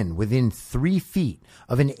haven't been within 3 feet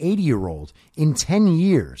of an 80-year-old in 10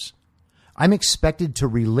 years, I'm expected to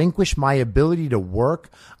relinquish my ability to work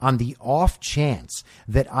on the off chance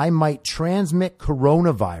that I might transmit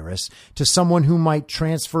coronavirus to someone who might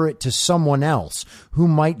transfer it to someone else, who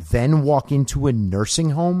might then walk into a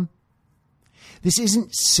nursing home. This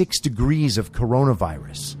isn't 6 degrees of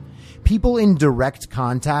coronavirus. People in direct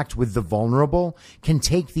contact with the vulnerable can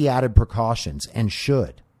take the added precautions and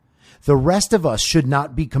should. The rest of us should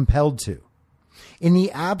not be compelled to. In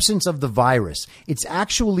the absence of the virus, it's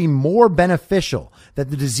actually more beneficial that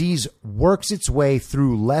the disease works its way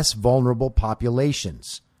through less vulnerable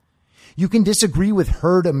populations. You can disagree with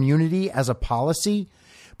herd immunity as a policy,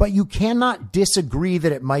 but you cannot disagree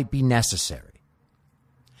that it might be necessary.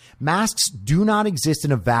 Masks do not exist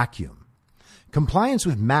in a vacuum. Compliance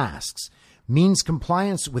with masks means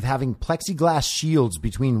compliance with having plexiglass shields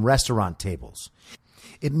between restaurant tables.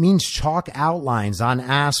 It means chalk outlines on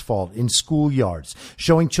asphalt in schoolyards,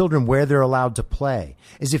 showing children where they're allowed to play,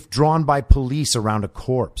 as if drawn by police around a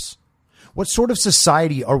corpse. What sort of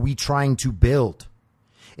society are we trying to build?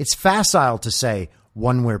 It's facile to say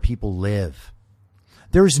one where people live.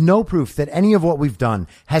 There is no proof that any of what we've done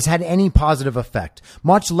has had any positive effect,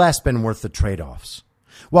 much less been worth the trade-offs.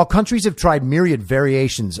 While countries have tried myriad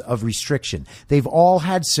variations of restriction, they've all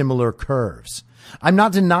had similar curves. I'm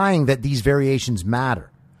not denying that these variations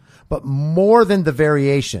matter, but more than the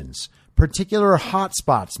variations, particular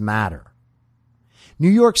hotspots matter. New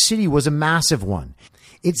York City was a massive one.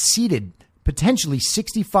 It seated potentially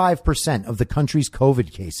 65% of the country's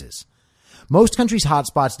COVID cases. Most countries'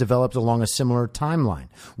 hotspots developed along a similar timeline,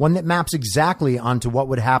 one that maps exactly onto what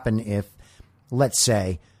would happen if, let's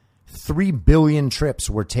say, 3 billion trips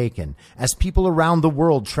were taken as people around the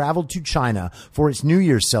world traveled to China for its New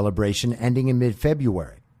Year's celebration ending in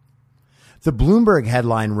mid-February. The Bloomberg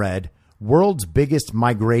headline read, "World's Biggest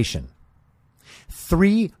Migration."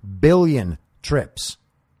 3 billion trips.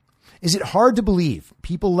 Is it hard to believe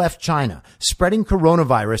people left China, spreading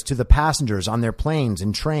coronavirus to the passengers on their planes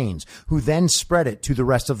and trains, who then spread it to the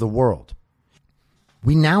rest of the world?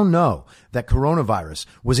 We now know that coronavirus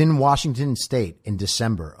was in Washington state in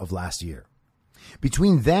December of last year.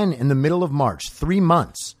 Between then and the middle of March, 3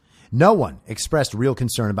 months, no one expressed real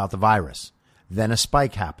concern about the virus. Then a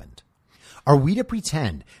spike happened. Are we to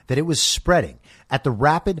pretend that it was spreading at the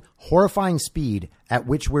rapid, horrifying speed at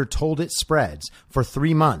which we're told it spreads for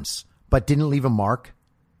 3 months, but didn't leave a mark?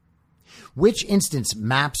 Which instance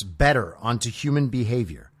maps better onto human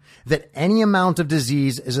behavior? That any amount of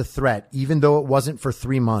disease is a threat, even though it wasn't for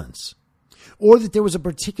 3 months? Or that there was a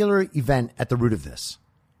particular event at the root of this?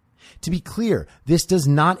 To be clear, this does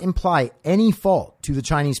not imply any fault to the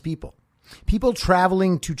Chinese people. People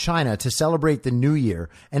traveling to China to celebrate the new year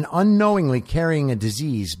and unknowingly carrying a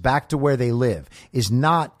disease back to where they live is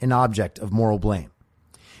not an object of moral blame.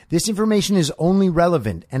 This information is only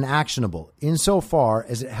relevant and actionable insofar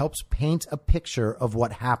as it helps paint a picture of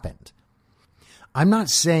what happened. I'm not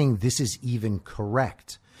saying this is even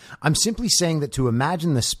correct. I'm simply saying that to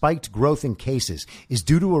imagine the spiked growth in cases is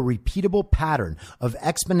due to a repeatable pattern of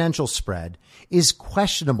exponential spread is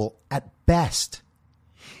questionable at best.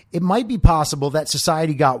 It might be possible that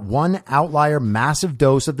society got one outlier massive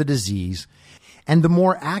dose of the disease, and the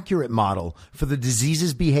more accurate model for the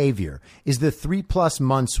disease's behavior is the 3+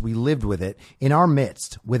 months we lived with it in our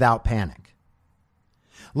midst without panic.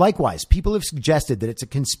 Likewise, people have suggested that it's a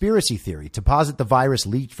conspiracy theory to posit the virus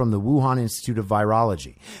leaked from the Wuhan Institute of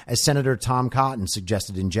Virology, as Senator Tom Cotton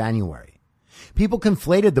suggested in January. People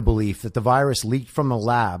conflated the belief that the virus leaked from a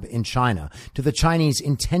lab in China to the Chinese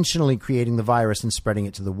intentionally creating the virus and spreading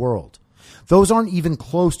it to the world. Those aren't even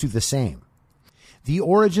close to the same. The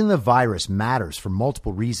origin of the virus matters for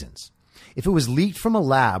multiple reasons. If it was leaked from a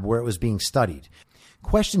lab where it was being studied,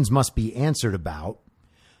 questions must be answered about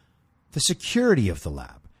the security of the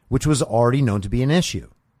lab, which was already known to be an issue,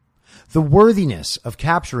 the worthiness of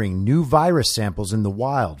capturing new virus samples in the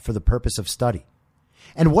wild for the purpose of study,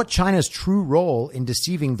 and what China's true role in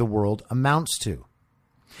deceiving the world amounts to.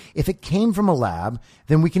 If it came from a lab,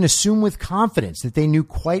 then we can assume with confidence that they knew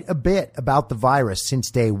quite a bit about the virus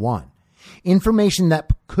since day one. Information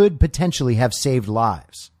that could potentially have saved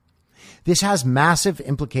lives. This has massive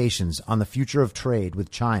implications on the future of trade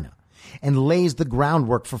with China and lays the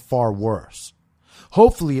groundwork for far worse.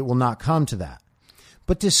 Hopefully it will not come to that.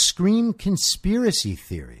 But to scream conspiracy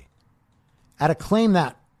theory at a claim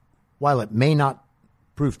that, while it may not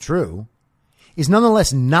prove true, is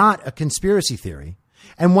nonetheless not a conspiracy theory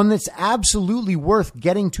and one that's absolutely worth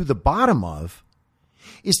getting to the bottom of,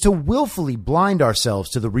 is to willfully blind ourselves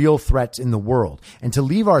to the real threats in the world and to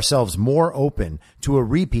leave ourselves more open to a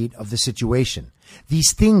repeat of the situation.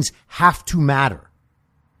 These things have to matter.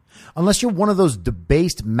 Unless you're one of those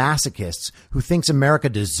debased masochists who thinks America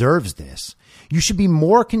deserves this, you should be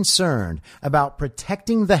more concerned about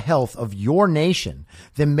protecting the health of your nation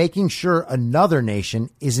than making sure another nation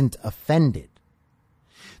isn't offended.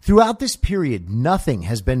 Throughout this period, nothing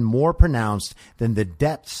has been more pronounced than the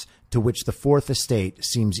depths to which the Fourth Estate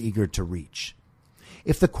seems eager to reach.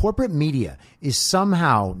 If the corporate media is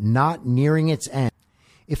somehow not nearing its end,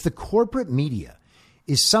 it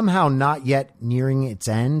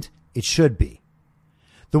should be.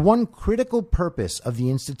 The one critical purpose of the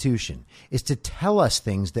institution is to tell us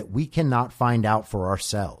things that we cannot find out for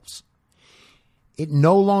ourselves. It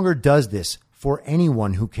no longer does this for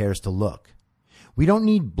anyone who cares to look. We don't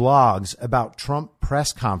need blogs about Trump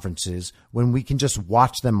press conferences when we can just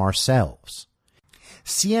watch them ourselves.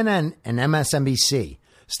 CNN and MSNBC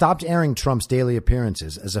stopped airing Trump's daily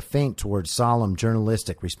appearances as a feint towards solemn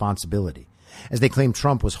journalistic responsibility, as they claimed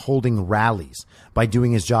Trump was holding rallies by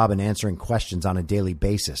doing his job and answering questions on a daily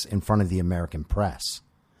basis in front of the American press.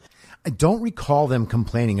 I don't recall them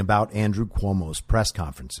complaining about Andrew Cuomo's press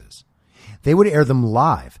conferences. They would air them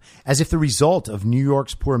live, as if the result of New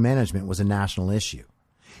York's poor management was a national issue.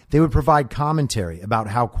 They would provide commentary about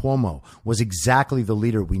how Cuomo was exactly the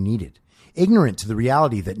leader we needed, ignorant to the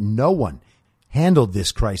reality that no one handled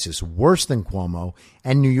this crisis worse than Cuomo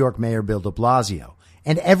and New York Mayor Bill de Blasio,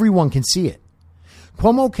 and everyone can see it.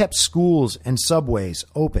 Cuomo kept schools and subways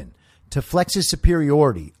open to flex his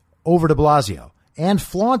superiority over de Blasio and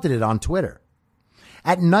flaunted it on Twitter.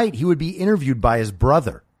 At night, he would be interviewed by his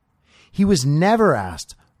brother. He was never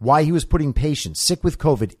asked why he was putting patients sick with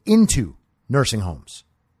COVID into nursing homes.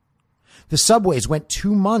 The subways went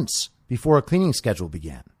 2 months before a cleaning schedule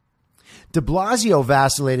began. De Blasio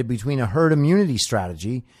vacillated between a herd immunity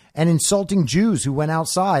strategy and insulting Jews who went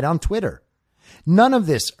outside on Twitter. None of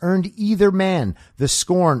this earned either man the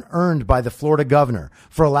scorn earned by the Florida governor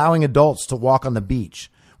for allowing adults to walk on the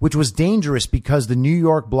beach, which was dangerous because the New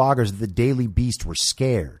York bloggers of the Daily Beast were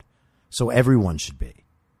scared. So everyone should be.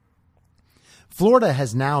 Florida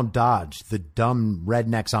has now dodged the dumb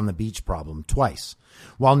rednecks on the beach problem twice,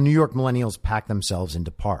 while New York millennials pack themselves into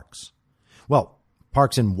parks. Well,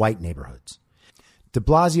 parks in white neighborhoods. De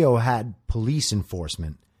Blasio had police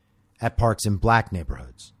enforcement at parks in black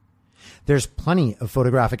neighborhoods. There's plenty of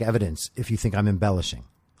photographic evidence if you think I'm embellishing.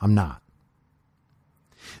 I'm not.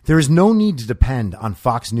 There is no need to depend on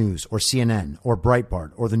Fox News or CNN or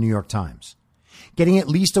Breitbart or the New York Times. Getting at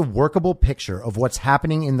least a workable picture of what's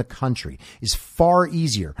happening in the country is far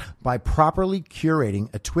easier by properly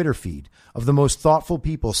curating a Twitter feed of the most thoughtful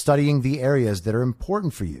people studying the areas that are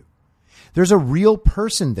important for you. There's a real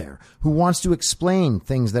person there who wants to explain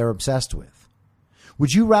things they're obsessed with.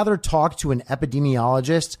 Would you rather talk to an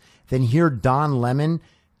epidemiologist than hear Don Lemon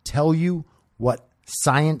tell you what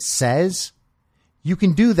science says? You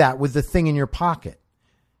can do that with the thing in your pocket.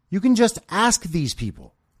 You can just ask these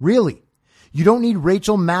people. Really. You don't need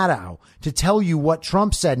Rachel Maddow to tell you what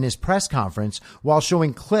Trump said in his press conference while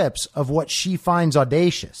showing clips of what she finds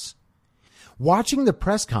audacious. Watching the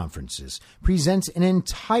press conferences presents an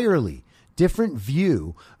entirely different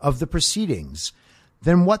view of the proceedings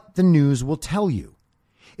than what the news will tell you.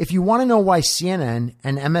 If you want to know why CNN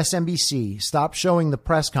and MSNBC stopped showing the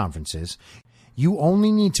press conferences, you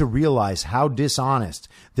only need to realize how dishonest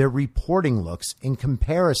their reporting looks in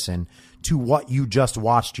comparison to what you just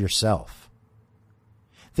watched yourself.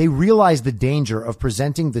 They realize the danger of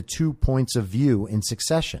presenting the 2 points of view in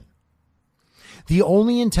succession. The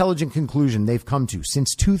only intelligent conclusion they've come to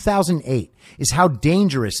since 2008 is how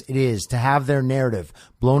dangerous it is to have their narrative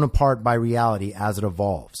blown apart by reality as it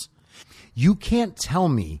evolves. You can't tell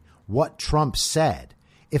me what Trump said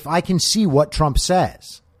if I can see what Trump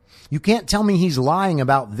says. You can't tell me he's lying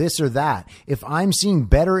about this or that if I'm seeing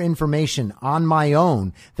better information on my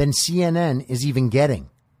own than CNN is even getting.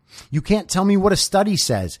 You can't tell me what a study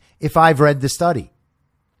says if I've read the study.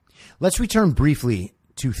 Let's return briefly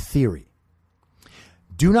to theory.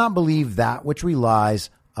 Do not believe that which relies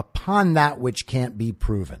upon that which can't be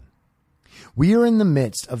proven. We are in the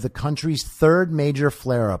midst of the country's third major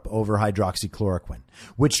flare-up over hydroxychloroquine,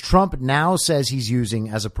 which Trump now says he's using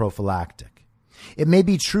as a prophylactic. It may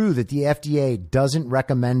be true that the FDA doesn't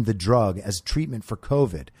recommend the drug as treatment for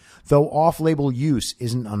COVID, though off-label use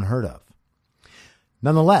isn't unheard of.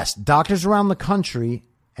 Nonetheless, doctors around the country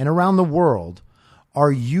and around the world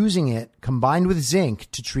are using it combined with zinc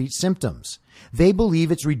to treat symptoms. They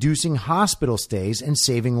believe it's reducing hospital stays and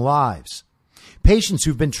saving lives. Patients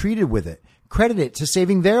who've been treated with it credit it to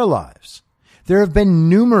saving their lives. There have been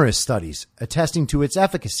numerous studies attesting to its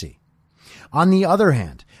efficacy. On the other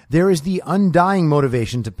hand, there is the undying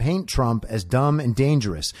motivation to paint Trump as dumb and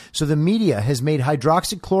dangerous, so the media has made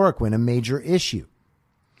hydroxychloroquine a major issue.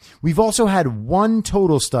 We've also had one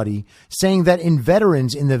total study saying that in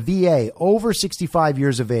veterans in the VA over 65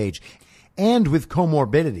 years of age and with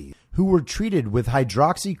comorbidity who were treated with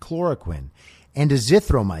hydroxychloroquine and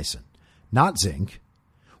azithromycin, not zinc,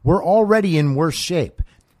 were already in worse shape,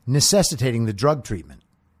 necessitating the drug treatment.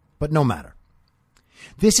 But no matter.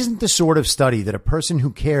 This isn't the sort of study that a person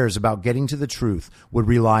who cares about getting to the truth would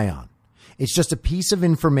rely on. It's just a piece of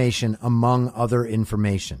information among other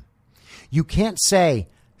information. You can't say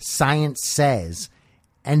science says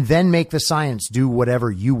and then make the science do whatever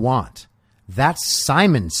you want. That's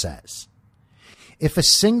Simon Says. If a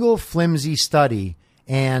single flimsy study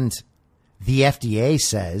and the FDA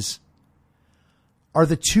says are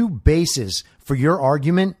the two bases for your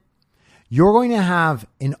argument, you're going to have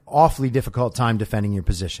an awfully difficult time defending your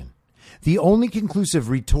position. The only conclusive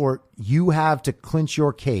retort you have to clinch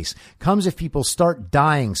your case comes if people start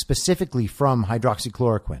dying specifically from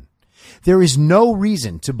hydroxychloroquine. There is no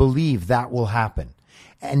reason to believe that will happen.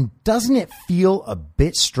 And doesn't it feel a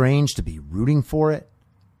bit strange to be rooting for it?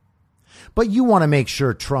 But you want to make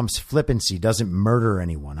sure Trump's flippancy doesn't murder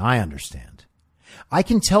anyone, I understand. I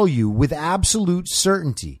can tell you with absolute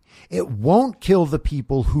certainty, it won't kill the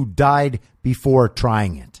people who died before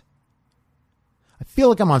trying it. I feel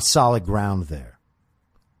like I'm on solid ground there.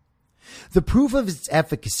 The proof of its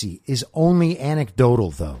efficacy is only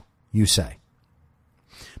anecdotal, though, you say.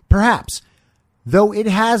 Perhaps, though it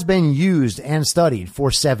has been used and studied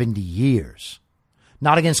for 70 years.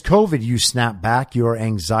 Not against COVID, you snap back, your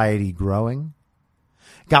anxiety growing.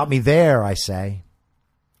 Got me there, I say.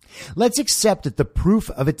 Let's accept that the proof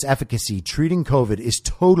of its efficacy treating COVID is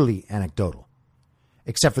totally anecdotal,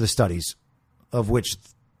 except for the studies, of which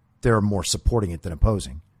there are more supporting it than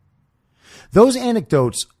opposing. Those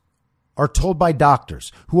anecdotes are told by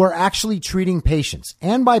doctors who are actually treating patients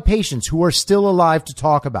and by patients who are still alive to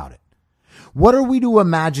talk about it. What are we to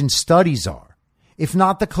imagine studies are, if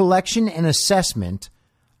not the collection and assessment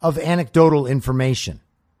of anecdotal information?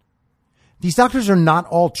 These doctors are not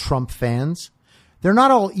all Trump fans. They're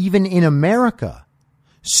not all even in America.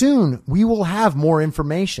 Soon we will have more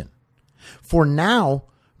information. For now,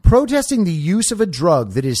 protesting the use of a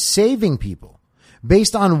drug that is saving people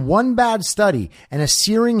based on one bad study and a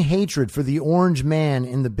searing hatred for the orange man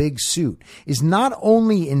in the big suit is not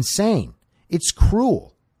only insane, it's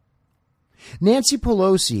cruel. Nancy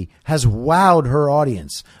Pelosi has wowed her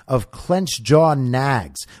audience of clenched jaw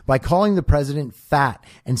nags by calling the president fat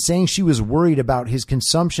and saying she was worried about his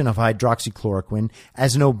consumption of hydroxychloroquine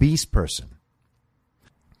as an obese person.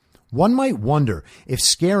 One might wonder if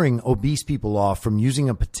scaring obese people off from using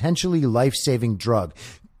a potentially life-saving drug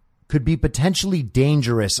could be potentially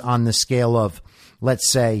dangerous on the scale of, let's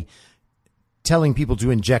say, telling people to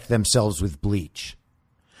inject themselves with bleach.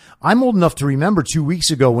 I'm old enough to remember 2 weeks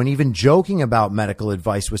ago when even joking about medical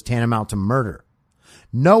advice was tantamount to murder.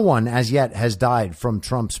 No one as yet has died from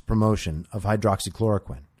Trump's promotion of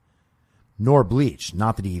hydroxychloroquine, nor bleach,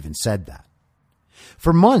 not that he even said that.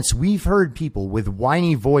 For months, we've heard people with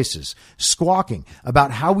whiny voices squawking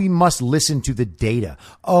about how we must listen to the data.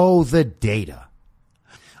 Oh, the data.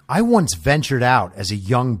 I once ventured out as a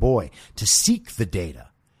young boy to seek the data.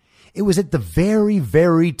 It was at the very,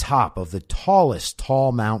 very top of the tallest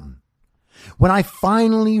tall mountain. When I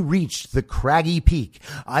finally reached the craggy peak,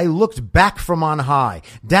 I looked back from on high,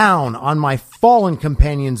 down on my fallen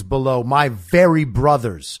companions below, my very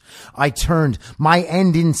brothers. I turned, my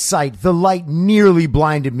end in sight. The light nearly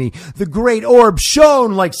blinded me. The great orb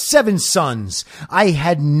shone like 7 suns. I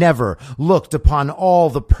had never looked upon all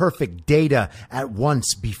the perfect data at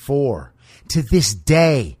once before. To this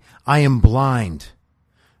day, I am blind.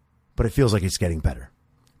 But it feels like it's getting better.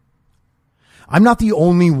 I'm not the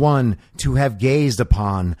only one to have gazed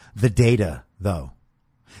upon the data, though.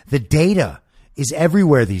 The data is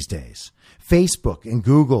everywhere these days. Facebook and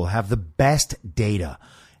Google have the best data,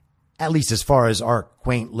 at least as far as our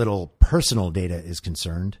quaint little personal data is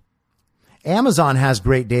concerned. Amazon has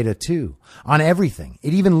great data, too, on everything.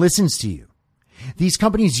 It even listens to you. These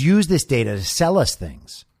companies use this data to sell us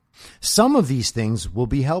things. Some of these things will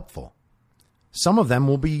be helpful. Some of them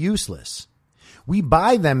will be useless. We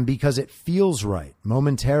buy them because it feels right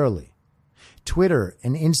momentarily. Twitter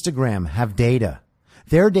and Instagram have data.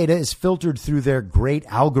 Their data is filtered through their great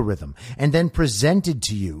algorithm and then presented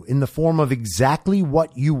to you in the form of exactly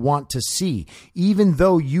what you want to see, even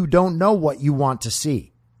though you don't know what you want to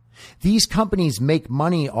see. These companies make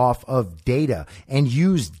money off of data and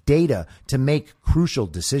use data to make crucial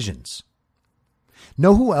decisions.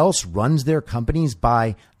 Know who else runs their companies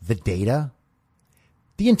by the data?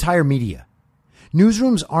 The entire media.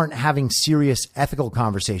 Newsrooms aren't having serious ethical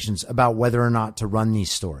conversations about whether or not to run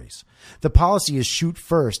these stories. The policy is shoot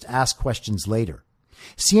first, ask questions later.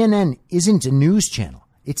 CNN isn't a news channel.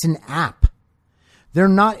 It's an app. They're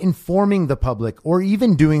not informing the public or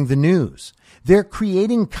even doing the news. They're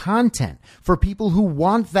creating content for people who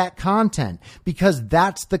want that content because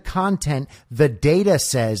that's the content the data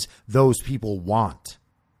says those people want.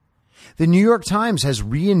 The New York Times has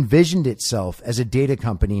re-envisioned itself as a data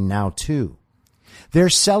company now, too. They're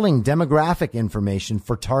selling demographic information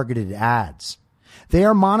for targeted ads. They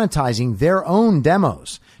are monetizing their own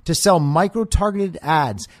demos to sell micro-targeted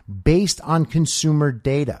ads based on consumer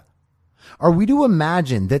data. Are we to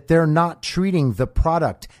imagine that they're not treating the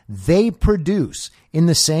product they produce in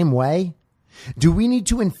the same way? Do we need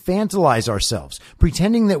to infantilize ourselves,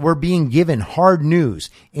 pretending that we're being given hard news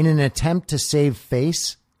in an attempt to save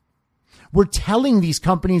face? We're telling these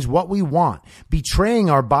companies what we want, betraying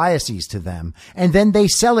our biases to them, and then they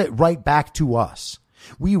sell it right back to us.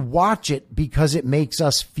 We watch it because it makes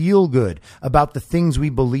us feel good about the things we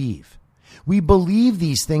believe. We believe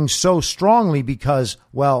these things so strongly because,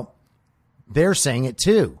 well, they're saying it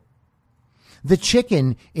too. The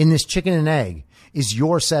chicken in this chicken and egg is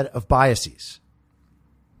your set of biases.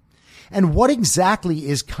 And what exactly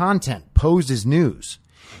is content posed as news?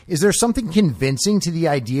 Is there something convincing to the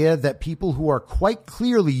idea that people who are quite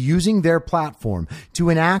clearly using their platform to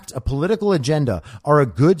enact a political agenda are a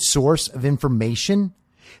good source of information?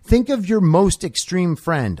 Think of your most extreme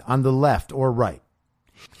friend on the left or right,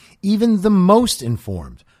 even the most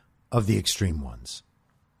informed of the extreme ones.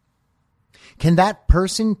 Can that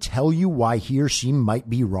person tell you why he or she might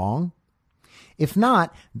be wrong? If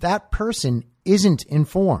not, that person isn't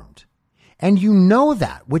informed. And you know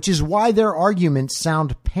that, which is why their arguments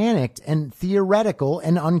sound panicked and theoretical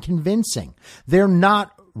and unconvincing. They're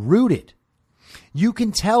not rooted. You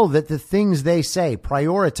can tell that the things they say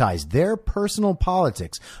prioritize their personal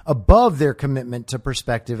politics above their commitment to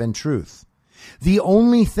perspective and truth. The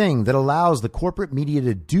only thing that allows the corporate media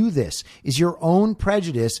to do this is your own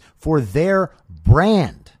prejudice for their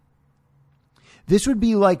brand. This would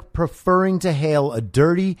be like preferring to hail a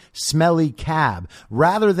dirty, smelly cab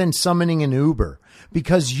rather than summoning an Uber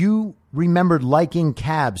because you remembered liking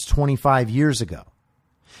cabs 25 years ago.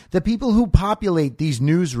 The people who populate these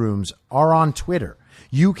newsrooms are on Twitter.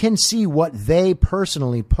 You can see what they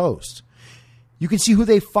personally post. You can see who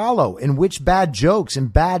they follow and which bad jokes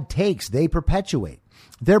and bad takes they perpetuate.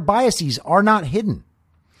 Their biases are not hidden.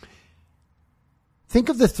 Think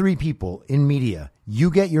of the 3 people in media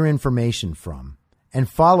you get your information from and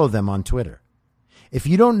follow them on Twitter. If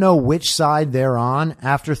you don't know which side they're on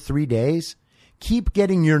after 3 days, keep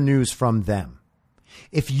getting your news from them.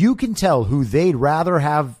 If you can tell who they'd rather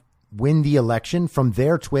have win the election from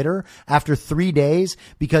their Twitter after 3 days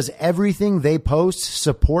because everything they post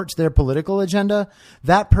supports their political agenda,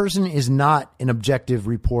 that person is not an objective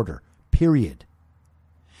reporter, period.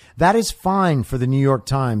 That is fine for the New York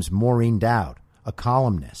Times' Maureen Dowd, a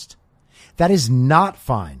columnist. That is not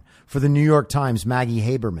fine for the New York Times' Maggie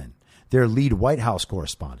Haberman, their lead White House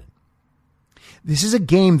correspondent. This is a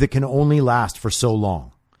game that can only last for so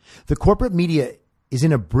long. The corporate media is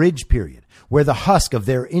in a bridge period where the husk of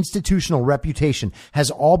their institutional reputation has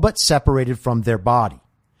all but separated from their body.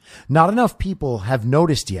 Not enough people have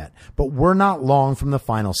noticed yet, but we're not long from the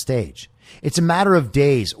final stage. It's a matter of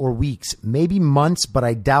days or weeks, maybe months, but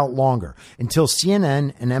I doubt longer, until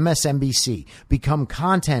CNN and MSNBC become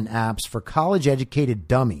content apps for college-educated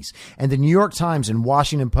dummies, and the New York Times and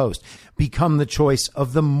Washington Post become the choice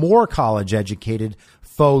of the more college-educated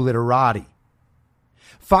faux literati.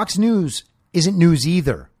 Fox News isn't news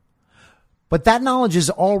either, but that knowledge is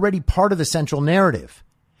already part of the central narrative.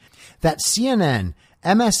 That CNN,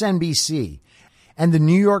 MSNBC, and the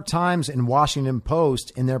New York Times and Washington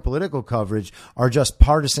Post in their political coverage are just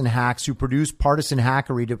partisan hacks who produce partisan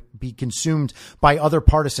hackery to be consumed by other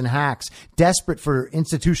partisan hacks, desperate for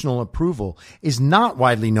institutional approval, is not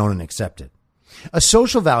widely known and accepted. A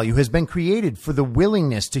social value has been created for the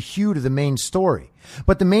willingness to hew to the main story.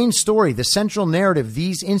 But the main story, the central narrative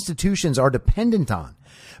these institutions are dependent on,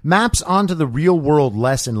 maps onto the real world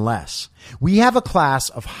less and less. We have a class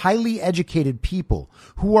of highly educated people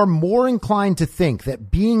who are more inclined to think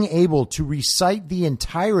that being able to recite the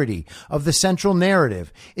entirety of the central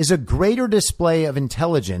narrative is a greater display of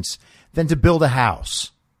intelligence than to build a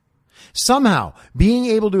house. Somehow, being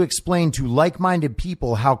able to explain to like-minded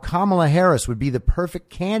people how Kamala Harris would be the perfect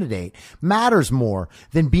candidate matters more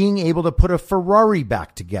than being able to put a Ferrari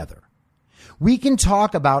back together. We can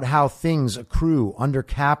talk about how things accrue under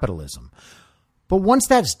capitalism, but once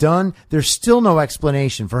that's done, there's still no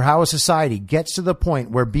explanation for how a society gets to the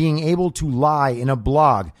point where being able to lie in a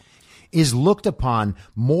blog is looked upon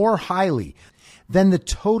more highly than the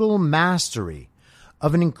total mastery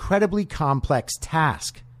of an incredibly complex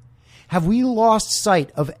task. Have we lost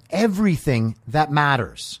sight of everything that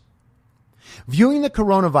matters? Viewing the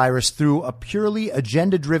coronavirus through a purely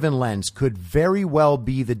agenda-driven lens could very well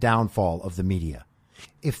be the downfall of the media.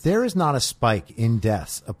 If there is not a spike in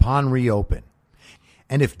deaths upon reopen,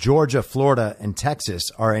 and if Georgia, Florida, and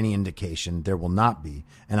Texas are any indication, there will not be,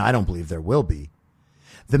 and I don't believe there will be,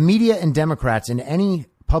 the media and Democrats and any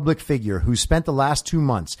public figure who spent the last 2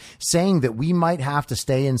 months saying that we might have to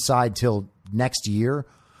stay inside till next year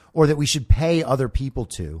or that we should pay other people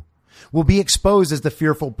to, will be exposed as the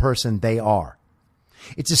fearful person they are.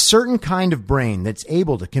 It's a certain kind of brain that's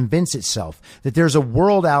able to convince itself that there's a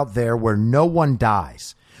world out there where no one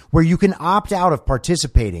dies, where you can opt out of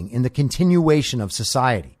participating in the continuation of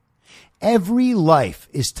society. Every life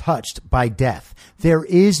is touched by death. There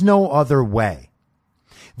is no other way.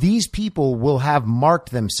 These people will have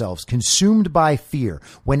marked themselves consumed by fear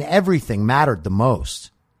when everything mattered the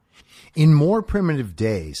most. In more primitive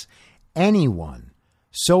days, anyone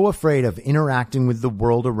so afraid of interacting with the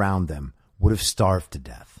world around them would have starved to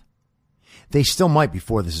death. They still might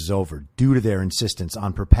before this is over, due to their insistence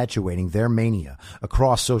on perpetuating their mania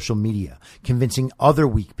across social media, convincing other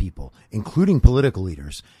weak people, including political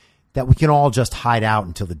leaders, that we can all just hide out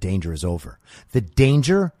until the danger is over. The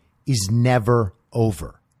danger is never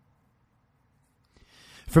over.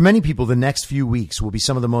 For many people, the next few weeks will be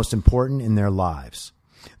some of the most important in their lives.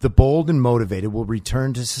 The bold and motivated will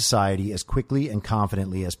return to society as quickly and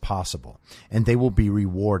confidently as possible, and they will be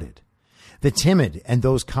rewarded. The timid and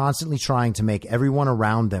those constantly trying to make everyone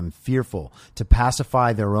around them fearful to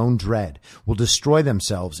pacify their own dread will destroy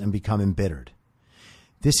themselves and become embittered.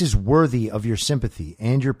 This is worthy of your sympathy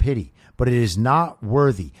and your pity, but it is not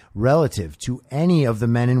worthy relative to any of the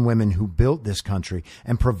men and women who built this country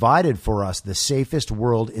and provided for us the safest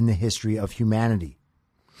world in the history of humanity.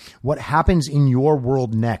 What happens in your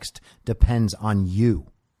world next depends on you.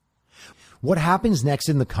 What happens next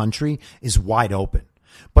in the country is wide open,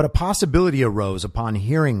 but a possibility arose upon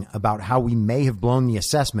hearing about how we may have blown the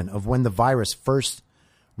assessment of when the virus first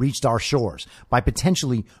reached our shores by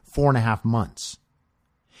potentially 4.5 months.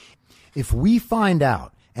 If we find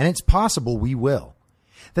out, and it's possible we will,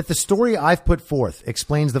 that the story I've put forth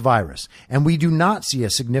explains the virus, and we do not see a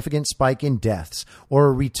significant spike in deaths or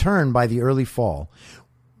a return by the early fall,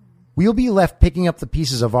 We'll be left picking up the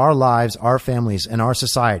pieces of our lives, our families, and our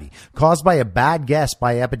society, caused by a bad guess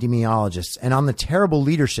by epidemiologists and on the terrible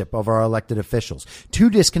leadership of our elected officials, too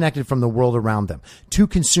disconnected from the world around them, too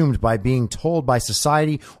consumed by being told by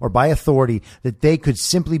society or by authority that they could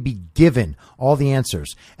simply be given all the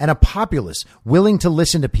answers, and a populace willing to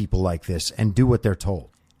listen to people like this and do what they're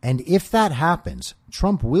told. And if that happens,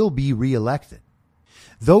 Trump will be reelected.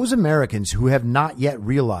 Those Americans who have not yet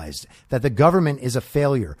realized that the government is a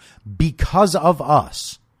failure because of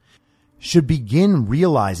us should begin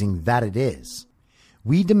realizing that it is.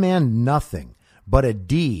 We demand nothing but a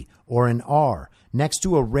D or an R next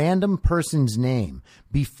to a random person's name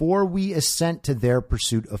before we assent to their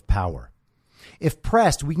pursuit of power. If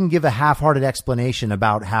pressed, we can give a half-hearted explanation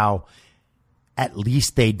about how at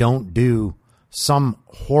least they don't do some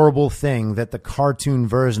horrible thing that the cartoon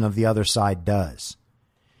version of the other side does.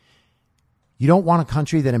 You don't want a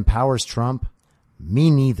country that empowers Trump?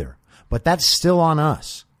 Me neither. But that's still on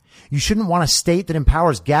us. You shouldn't want a state that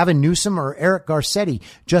empowers Gavin Newsom or Eric Garcetti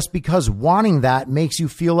just because wanting that makes you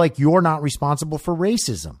feel like you're not responsible for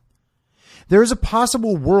racism. There is a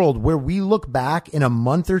possible world where we look back in a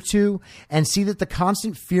month or two and see that the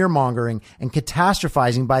constant fear-mongering and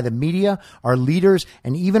catastrophizing by the media, our leaders,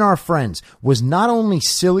 and even our friends was not only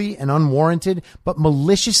silly and unwarranted, but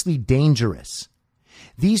maliciously dangerous.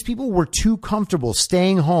 These people were too comfortable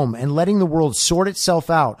staying home and letting the world sort itself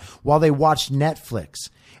out while they watched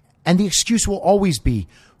Netflix. And the excuse will always be,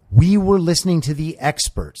 we were listening to the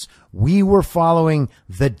experts. We were following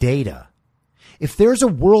the data. If there's a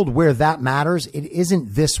world where that matters, it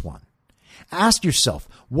isn't this one. Ask yourself,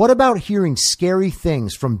 what about hearing scary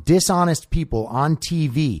things from dishonest people on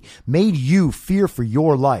TV made you fear for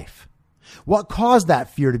your life? What caused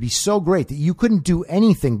that fear to be so great that you couldn't do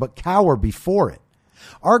anything but cower before it?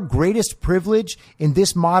 Our greatest privilege in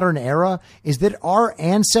this modern era is that our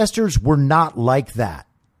ancestors were not like that.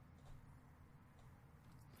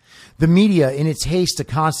 The media, in its haste to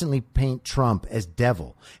constantly paint Trump as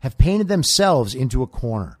devil, have painted themselves into a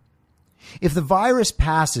corner. If the virus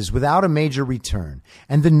passes without a major return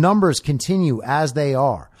and the numbers continue as they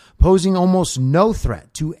are, posing almost no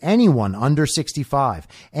threat to anyone under 65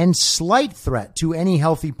 and slight threat to any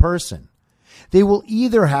healthy person, they will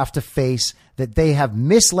either have to face that they have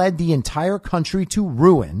misled the entire country to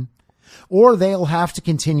ruin, or they'll have to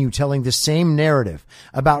continue telling the same narrative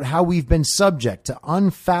about how we've been subject to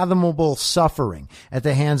unfathomable suffering at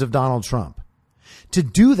the hands of Donald Trump. To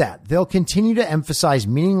do that, they'll continue to emphasize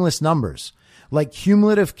meaningless numbers like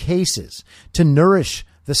cumulative cases to nourish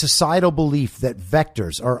the societal belief that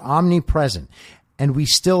vectors are omnipresent and we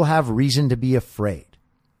still have reason to be afraid.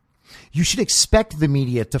 You should expect the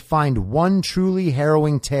media to find one truly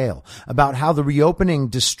harrowing tale about how the reopening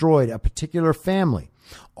destroyed a particular family,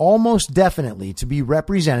 almost definitely to be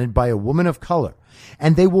represented by a woman of color,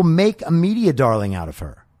 and they will make a media darling out of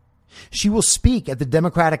her. She will speak at the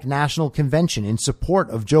Democratic National Convention in support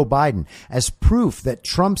of Joe Biden as proof that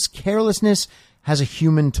Trump's carelessness has a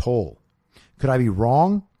human toll. Could I be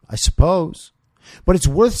wrong? I suppose. But it's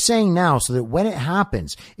worth saying now so that when it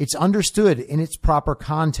happens, it's understood in its proper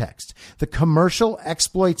context. The commercial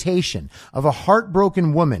exploitation of a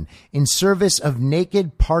heartbroken woman in service of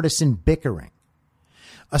naked partisan bickering.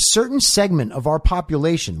 A certain segment of our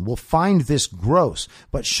population will find this gross,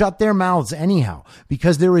 but shut their mouths anyhow,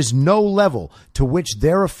 because there is no level to which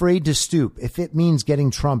they're afraid to stoop if it means getting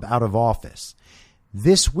Trump out of office.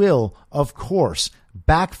 This will, of course,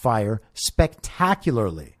 backfire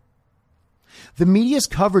spectacularly. The media's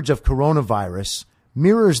coverage of coronavirus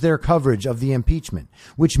mirrors their coverage of the impeachment,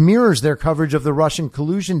 which mirrors their coverage of the Russian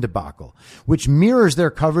collusion debacle, which mirrors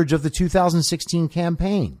their coverage of the 2016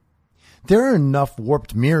 campaign. There are enough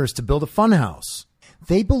warped mirrors to build a funhouse.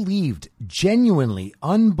 They believed genuinely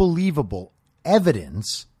unbelievable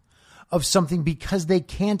evidence of something because they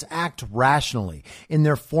can't act rationally in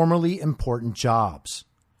their formerly important jobs.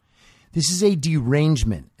 This is a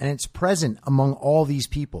derangement, and it's present among all these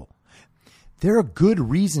people. There are good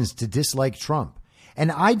reasons to dislike Trump,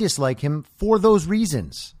 and I dislike him for those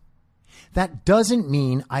reasons. That doesn't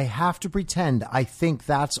mean I have to pretend I think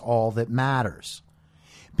that's all that matters.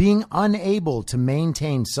 Being unable to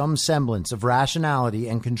maintain some semblance of rationality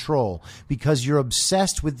and control because you're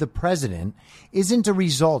obsessed with the president isn't a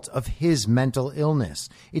result of his mental illness.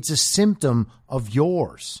 It's a symptom of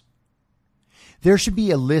yours. There should be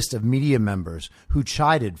a list of media members who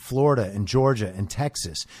chided Florida and Georgia and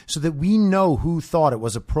Texas so that we know who thought it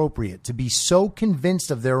was appropriate to be so convinced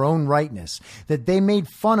of their own rightness that they made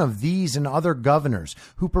fun of these and other governors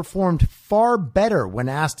who performed far better when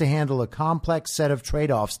asked to handle a complex set of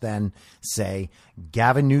trade-offs than, say,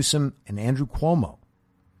 Gavin Newsom and Andrew Cuomo.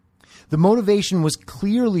 The motivation was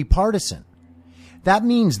clearly partisan. That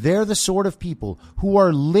means they're the sort of people who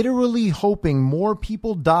are literally hoping more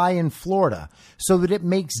people die in Florida so that it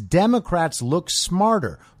makes Democrats look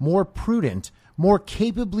smarter, more prudent, more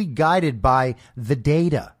capably guided by the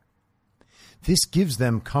data. This gives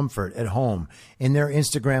them comfort at home in their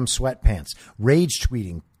Instagram sweatpants, rage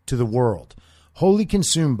tweeting to the world, wholly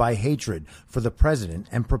consumed by hatred for the president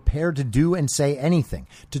and prepared to do and say anything,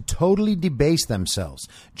 to totally debase themselves,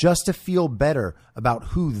 just to feel better about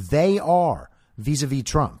who they are vis-a-vis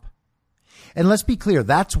Trump. And let's be clear,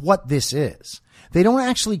 that's what this is. They don't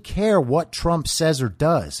actually care what Trump says or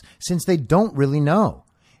does, since they don't really know.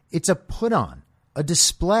 It's a put on, a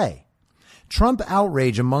display. Trump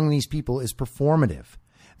outrage among these people is performative.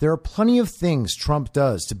 There are plenty of things Trump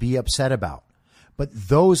does to be upset about, but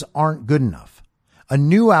those aren't good enough. A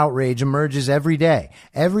new outrage emerges every day,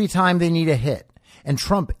 every time they need a hit, and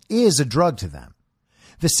Trump is a drug to them.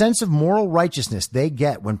 The sense of moral righteousness they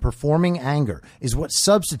get when performing anger is what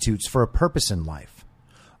substitutes for a purpose in life.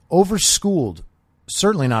 Overschooled,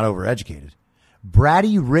 certainly not overeducated,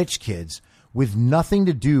 bratty rich kids with nothing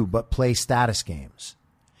to do but play status games.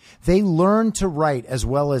 They learn to write as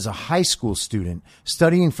well as a high school student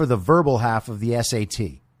studying for the verbal half of the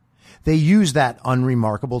SAT. They use that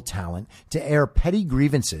unremarkable talent to air petty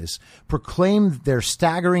grievances, proclaim their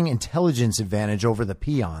staggering intelligence advantage over the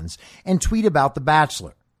peons, and tweet about The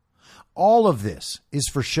Bachelor. All of this is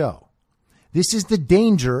for show. This is the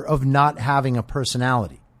danger of not having a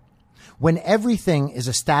personality. When everything is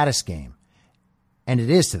a status game, and it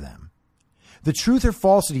is to them, the truth or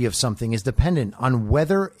falsity of something is dependent on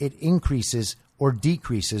whether it increases or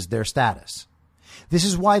decreases their status. This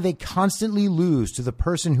is why they constantly lose to the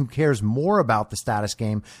person who cares more about the status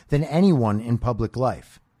game than anyone in public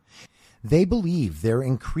life. They believe they're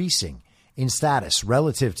increasing in status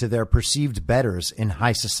relative to their perceived betters in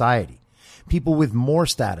high society, people with more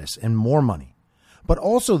status and more money, but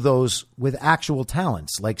also those with actual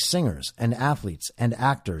talents like singers and athletes and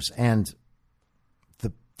actors and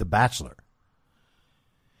the Bachelor.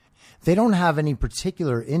 They don't have any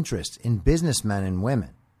particular interest in businessmen and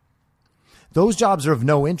women. Those jobs are of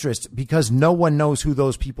no interest because no one knows who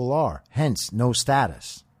those people are, hence no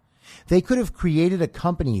status. They could have created a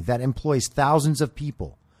company that employs thousands of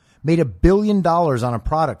people, made $1 billion on a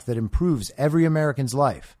product that improves every American's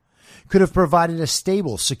life, could have provided a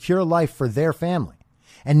stable, secure life for their family.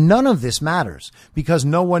 And none of this matters because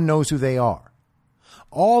no one knows who they are.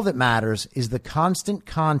 All that matters is the constant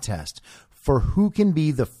contest for who can be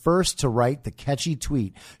the first to write the catchy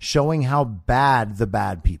tweet showing how bad the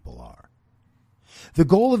bad people are. The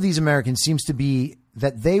goal of these Americans seems to be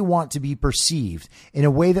that they want to be perceived in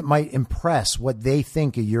a way that might impress what they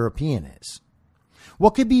think a European is.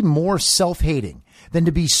 What could be more self-hating than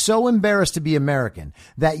to be so embarrassed to be American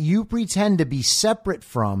that you pretend to be separate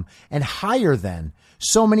from and higher than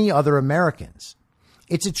so many other Americans?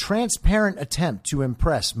 It's a transparent attempt to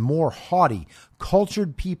impress more haughty,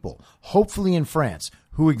 cultured people, hopefully in France,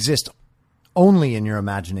 who exist only in your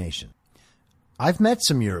imagination. I've met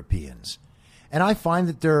some Europeans, and I find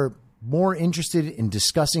that they're more interested in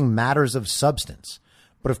discussing matters of substance.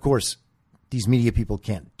 But of course, these media people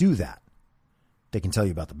can't do that. They can tell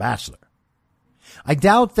you about The Bachelor. I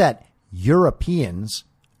doubt that Europeans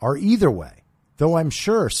are either way, though I'm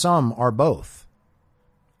sure some are both.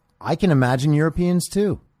 I can imagine Europeans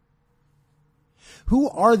too. Who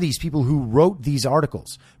are these people who wrote these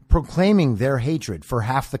articles, proclaiming their hatred for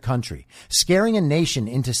half the country, scaring a nation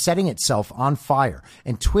into setting itself on fire,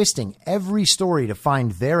 and twisting every story to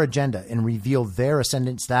find their agenda and reveal their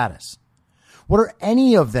ascendant status? What are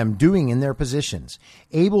any of them doing in their positions,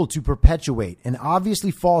 able to perpetuate an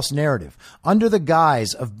obviously false narrative under the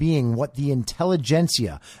guise of being what the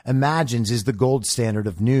intelligentsia imagines is the gold standard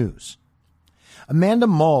of news? Amanda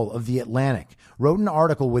Mull of The Atlantic wrote an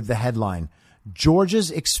article with the headline,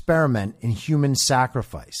 "Georgia's Experiment in Human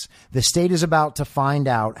Sacrifice. The state is about to find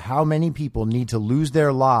out how many people need to lose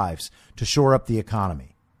their lives to shore up the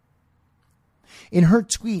economy." In her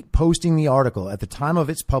tweet posting the article at the time of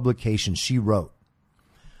its publication, she wrote,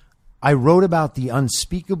 "I wrote about the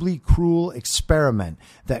unspeakably cruel experiment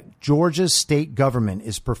that Georgia's state government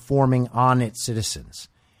is performing on its citizens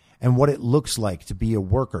and what it looks like to be a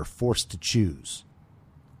worker forced to choose."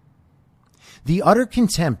 The utter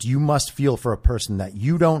contempt you must feel for a person that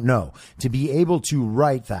you don't know to be able to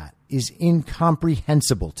write that is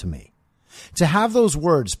incomprehensible to me. To have those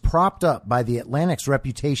words propped up by The Atlantic's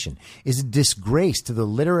reputation is a disgrace to the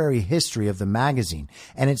literary history of the magazine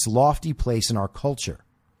and its lofty place in our culture.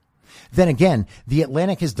 Then again, The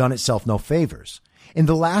Atlantic has done itself no favors. In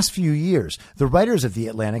the last few years, the writers of The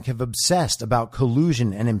Atlantic have obsessed about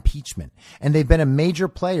collusion and impeachment, and they've been a major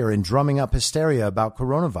player in drumming up hysteria about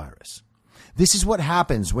coronavirus. This is what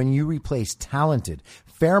happens when you replace talented,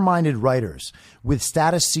 fair-minded writers with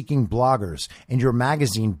status-seeking bloggers, and your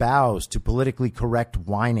magazine bows to politically correct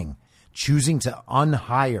whining, choosing to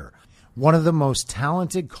unhire one of the most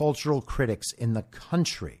talented cultural critics in the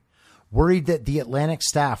country, worried that the Atlantic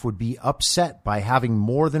staff would be upset by having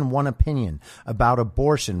more than one opinion about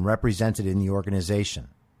abortion represented in the organization.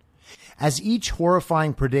 As each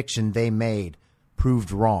horrifying prediction they made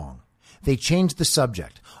proved wrong, they changed the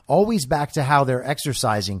subject, always back to how they're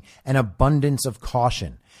exercising an abundance of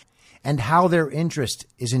caution and how their interest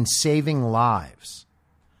is in saving lives,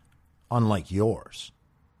 unlike yours.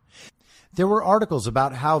 There were articles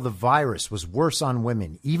about how the virus was worse on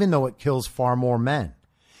women, even though it kills far more men,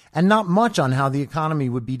 and not much on how the economy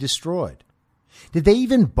would be destroyed. Did they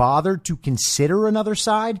even bother to consider another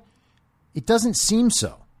side? It doesn't seem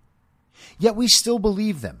so. Yet we still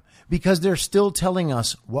believe them because they're still telling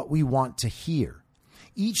us what we want to hear.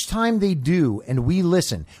 Each time they do and we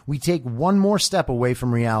listen, we take one more step away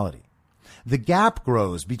from reality. The gap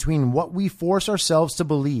grows between what we force ourselves to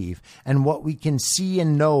believe and what we can see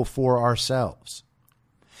and know for ourselves.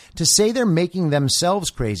 To say they're making themselves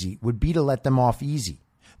crazy would be to let them off easy.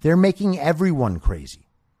 They're making everyone crazy.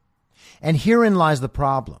 And herein lies the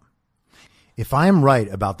problem. If I am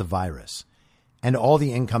right about the virus, and all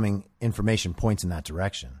the incoming information points in that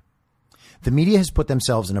direction, the media has put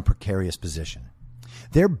themselves in a precarious position.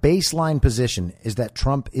 Their baseline position is that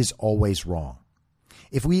Trump is always wrong.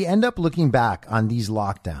 If we end up looking back on these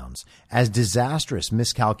lockdowns as disastrous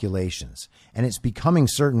miscalculations, and it's becoming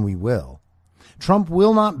certain we will, Trump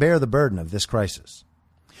will not bear the burden of this crisis.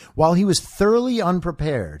 While he was thoroughly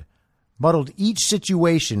unprepared, muddled each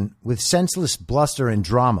situation with senseless bluster and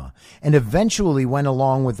drama, and eventually went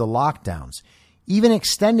along with the lockdowns, even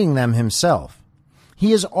extending them himself,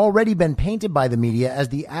 he has already been painted by the media as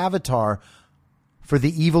the avatar for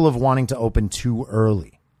the evil of wanting to open too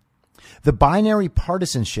early. The binary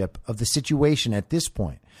partisanship of the situation at this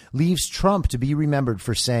point leaves Trump to be remembered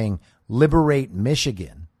for saying, "Liberate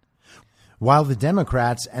Michigan," while the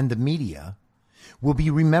Democrats and the media will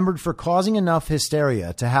be remembered for causing enough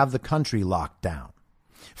hysteria to have the country locked down,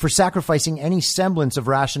 for sacrificing any semblance of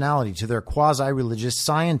rationality to their quasi-religious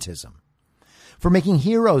scientism, for making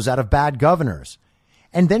heroes out of bad governors,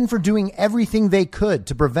 and then for doing everything they could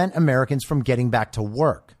to prevent Americans from getting back to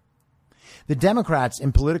work. The Democrats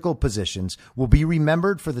in political positions will be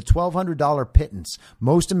remembered for the $1,200 pittance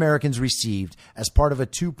most Americans received as part of a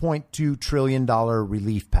 $2.2 trillion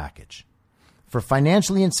relief package, for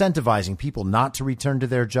financially incentivizing people not to return to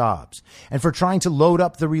their jobs, and for trying to load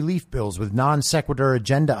up the relief bills with non sequitur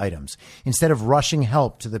agenda items instead of rushing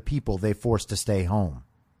help to the people they forced to stay home.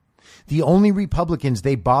 The only Republicans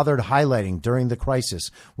they bothered highlighting during the crisis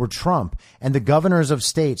were Trump and the governors of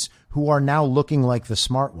states who are now looking like the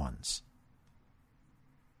smart ones.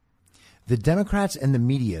 The Democrats and the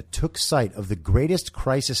media took sight of the greatest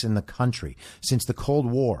crisis in the country since the Cold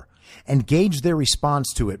War and gauged their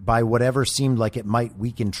response to it by whatever seemed like it might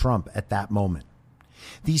weaken Trump at that moment.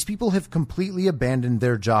 These people have completely abandoned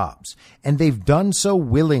their jobs, and they've done so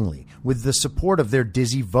willingly with the support of their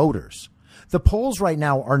dizzy voters. The polls right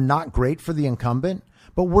now are not great for the incumbent,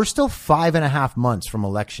 but we're still 5.5 months from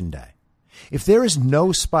Election Day. If there is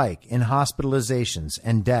no spike in hospitalizations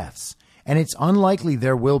and deaths, and it's unlikely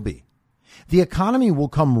there will be, the economy will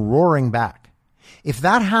come roaring back. If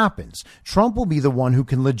that happens, Trump will be the one who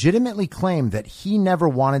can legitimately claim that he never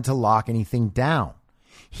wanted to lock anything down.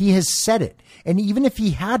 He has said it. And even if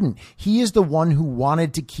he hadn't, he is the one who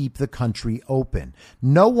wanted to keep the country open.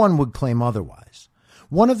 No one would claim otherwise.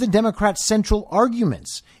 One of the Democrats' central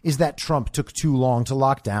arguments is that Trump took too long to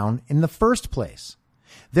lock down in the first place.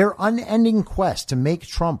 Their unending quest to make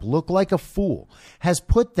Trump look like a fool has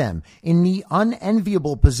put them in the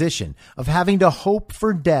unenviable position of having to hope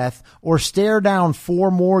for death or stare down 4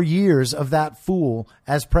 more years of that fool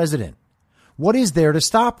as president. What is there to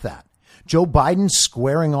stop that? Joe Biden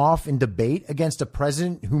squaring off in debate against a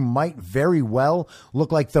president who might very well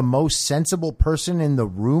look like the most sensible person in the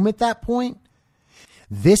room at that point?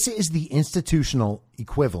 This is the institutional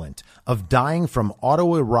equivalent of dying from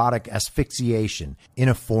autoerotic asphyxiation in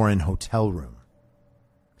a foreign hotel room.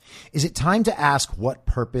 Is it time to ask what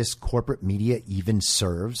purpose corporate media even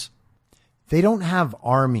serves? They don't have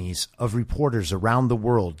armies of reporters around the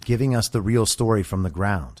world giving us the real story from the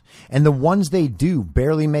ground, and the ones they do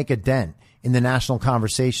barely make a dent in the national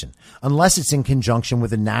conversation, unless it's in conjunction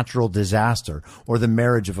with a natural disaster or the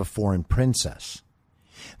marriage of a foreign princess.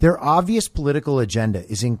 Their obvious political agenda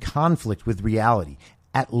is in conflict with reality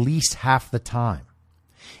at least half the time.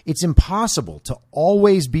 It's impossible to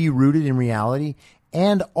always be rooted in reality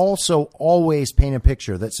and also always paint a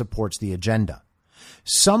picture that supports the agenda.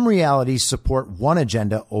 Some realities support one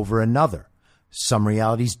agenda over another. Some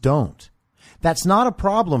realities don't. That's not a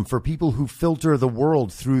problem for people who filter the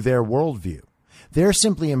world through their worldview. They're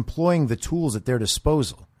simply employing the tools at their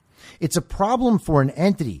disposal. It's a problem for an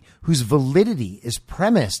entity whose validity is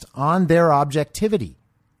premised on their objectivity.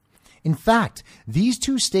 In fact, these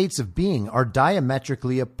two states of being are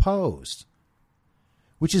diametrically opposed,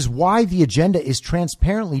 which is why the agenda is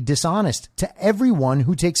transparently dishonest to everyone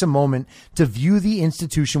who takes a moment to view the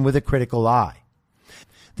institution with a critical eye.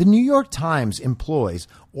 The New York Times employs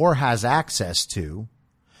or has access to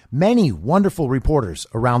many wonderful reporters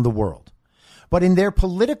around the world, but in their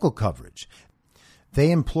political coverage,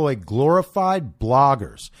 they employ glorified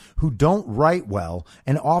bloggers who don't write well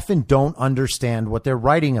and often don't understand what they're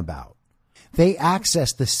writing about. They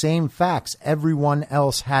access the same facts everyone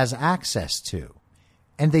else has access to,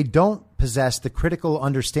 and they don't possess the critical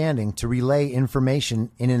understanding to relay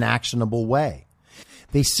information in an actionable way.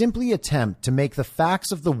 They simply attempt to make the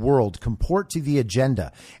facts of the world comport to the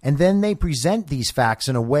agenda, and then they present these facts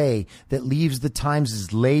in a way that leaves the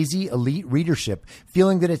Times' lazy elite readership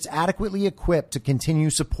feeling that it's adequately equipped to continue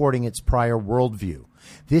supporting its prior worldview.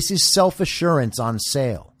 This is self-assurance on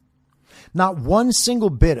sale. Not one single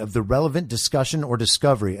bit of the relevant discussion or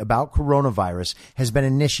discovery about coronavirus has been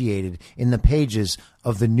initiated in the pages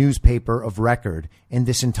of the newspaper of record in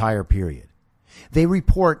this entire period. They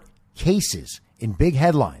report cases in big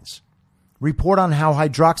headlines, report on how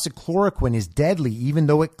hydroxychloroquine is deadly even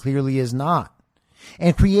though it clearly is not,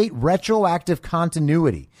 and create retroactive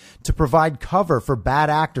continuity to provide cover for bad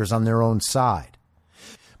actors on their own side.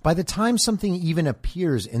 By the time something even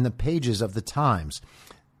appears in the pages of the Times,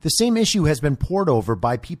 the same issue has been pored over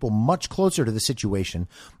by people much closer to the situation,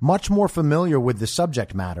 much more familiar with the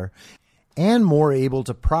subject matter, and more able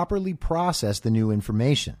to properly process the new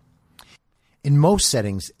information. In most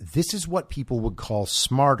settings, this is what people would call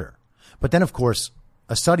smarter. But then, of course,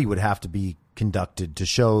 a study would have to be conducted to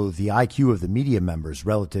show the IQ of the media members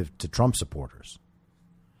relative to Trump supporters.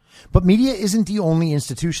 But media isn't the only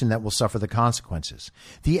institution that will suffer the consequences.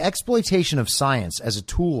 The exploitation of science as a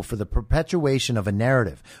tool for the perpetuation of a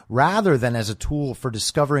narrative, rather than as a tool for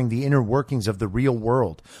discovering the inner workings of the real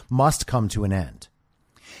world, must come to an end.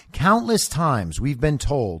 Countless times we've been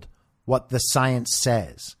told what the science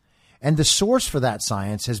says, and the source for that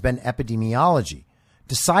science has been epidemiology,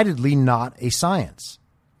 decidedly not a science.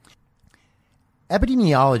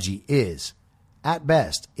 Epidemiology is, at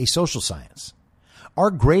best, a social science. Our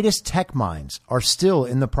greatest tech minds are still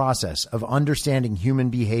in the process of understanding human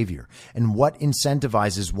behavior and what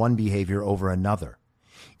incentivizes one behavior over another.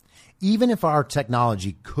 Even if our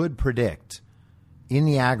technology could predict, in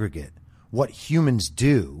the aggregate, what humans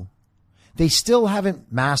do, they still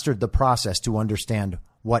haven't mastered the process to understand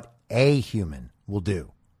what a human will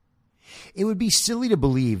do. It would be silly to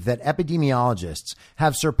believe that epidemiologists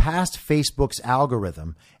have surpassed Facebook's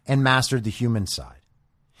algorithm and mastered the human side.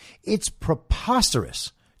 It's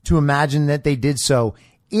preposterous to imagine that they did so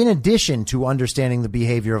in addition to understanding the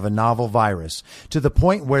behavior of a novel virus to the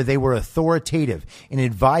point where they were authoritative in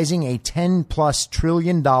advising a $10+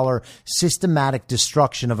 trillion systematic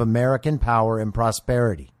destruction of American power and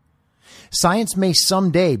prosperity. Science may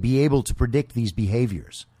someday be able to predict these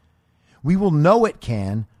behaviors. We will know it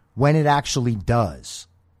can when it actually does.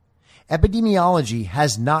 Epidemiology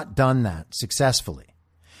has not done that successfully.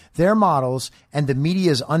 Their models and the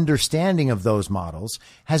media's understanding of those models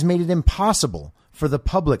has made it impossible for the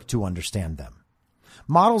public to understand them.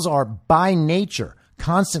 Models are, by nature,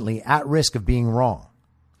 constantly at risk of being wrong.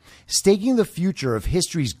 Staking the future of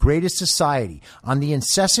history's greatest society on the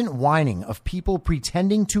incessant whining of people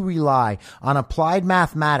pretending to rely on applied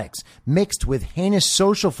mathematics mixed with heinous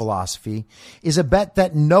social philosophy is a bet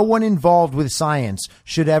that no one involved with science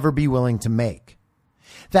should ever be willing to make.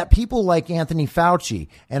 That people like Anthony Fauci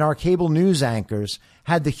and our cable news anchors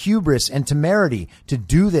had the hubris and temerity to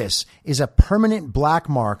do this is a permanent black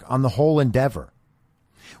mark on the whole endeavor.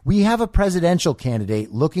 We have a presidential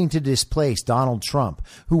candidate looking to displace Donald Trump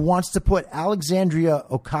who wants to put Alexandria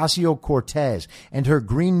Ocasio-Cortez and her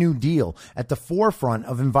Green New Deal at the forefront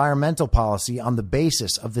of environmental policy on the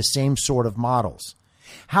basis of the same sort of models.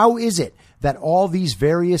 How is it that all these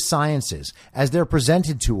various sciences, as they're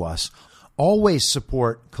presented to us, always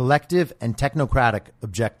support collective and technocratic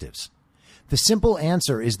objectives? The simple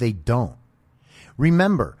answer is they don't.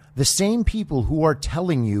 Remember, the same people who are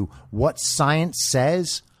telling you what science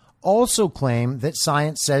says also claim that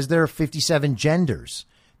science says there are 57 genders,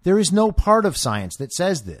 There is no part of science that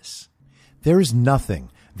says this. There is nothing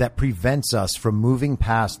that prevents us from moving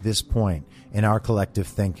past this point in our collective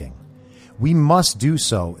thinking. We must do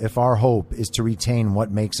so if our hope is to retain what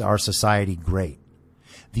makes our society great.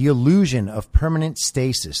 The illusion of permanent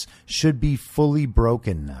stasis should be fully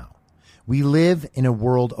broken now. We live in a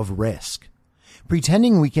world of risk.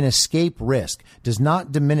 Pretending we can escape risk does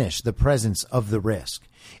not diminish the presence of the risk.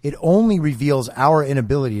 It only reveals our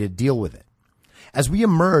inability to deal with it. As we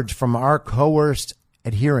emerge from our coerced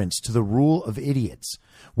adherence to the rule of idiots,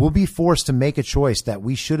 we'll be forced to make a choice that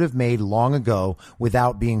we should have made long ago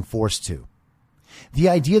without being forced to. The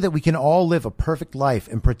idea that we can all live a perfect life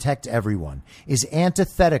and protect everyone is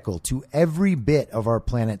antithetical to every bit of our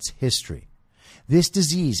planet's history. This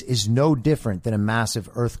disease is no different than a massive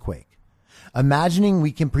earthquake. Imagining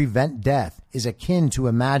we can prevent death is akin to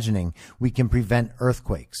imagining we can prevent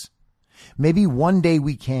earthquakes. Maybe one day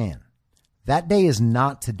we can. That day is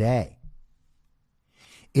not today.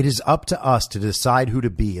 It is up to us to decide who to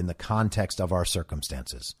be in the context of our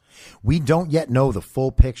circumstances. We don't yet know the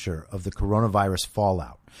full picture of the coronavirus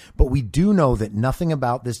fallout, but we do know that nothing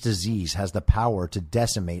about this disease has the power to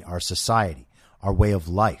decimate our society, our way of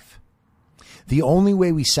life. The only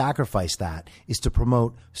way we sacrifice that is to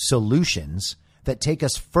promote solutions that take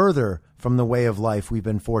us further from the way of life we've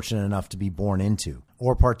been fortunate enough to be born into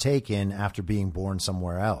or partake in after being born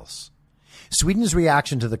somewhere else. Sweden's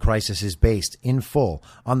reaction to the crisis is based in full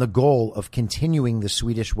on the goal of continuing the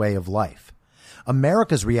Swedish way of life.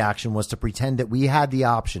 America's reaction was to pretend that we had the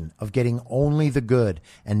option of getting only the good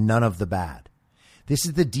and none of the bad. This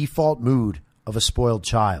is the default mood of a spoiled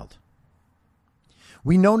child.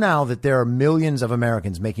 We know now that there are millions of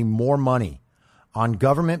Americans making more money on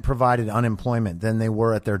government-provided unemployment than they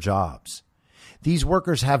were at their jobs. These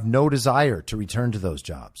workers have no desire to return to those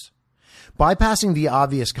jobs. Bypassing the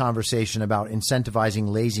obvious conversation about incentivizing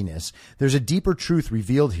laziness, there's a deeper truth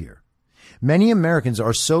revealed here. Many Americans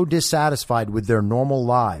are so dissatisfied with their normal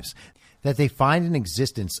lives that they find an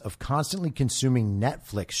existence of constantly consuming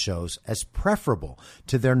Netflix shows as preferable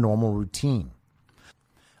to their normal routine.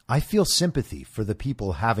 I feel sympathy for the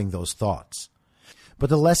people having those thoughts. But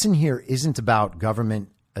the lesson here isn't about government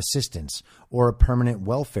assistance or a permanent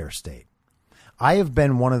welfare state. I have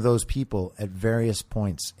been one of those people at various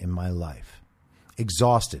points in my life.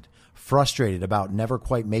 Exhausted, frustrated about never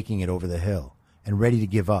quite making it over the hill, and ready to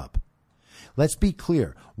give up. Let's be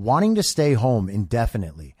clear, wanting to stay home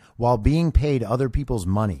indefinitely while being paid other people's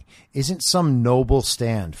money isn't some noble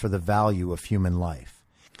stand for the value of human life.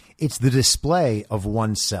 It's the display of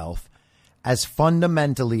oneself as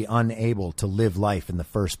fundamentally unable to live life in the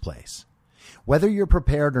first place. Whether you're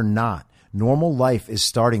prepared or not, normal life is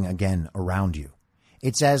starting again around you.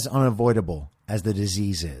 It's as unavoidable as the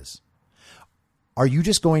disease is. Are you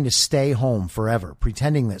just going to stay home forever,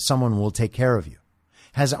 pretending that someone will take care of you?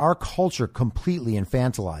 Has our culture completely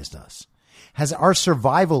infantilized us? Has our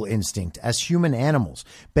survival instinct as human animals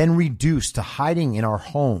been reduced to hiding in our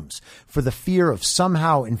homes for the fear of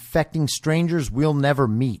somehow infecting strangers we'll never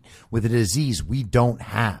meet with a disease we don't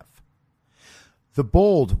have? The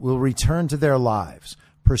bold will return to their lives,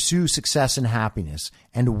 pursue success and happiness,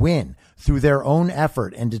 and win through their own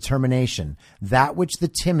effort and determination that which the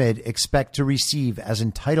timid expect to receive as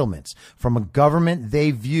entitlements from a government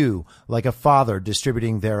they view like a father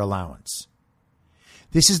distributing their allowance.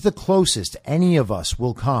 This is the closest any of us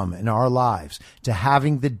will come in our lives to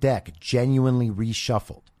having the deck genuinely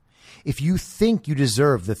reshuffled. If you think you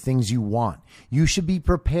deserve the things you want, you should be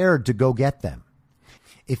prepared to go get them.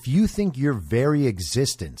 If you think your very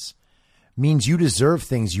existence means you deserve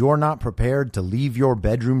things you're not prepared to leave your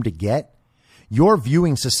bedroom to get, you're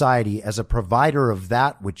viewing society as a provider of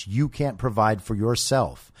that which you can't provide for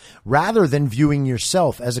yourself, rather than viewing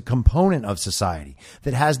yourself as a component of society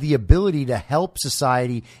that has the ability to help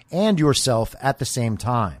society and yourself at the same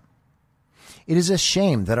time. It is a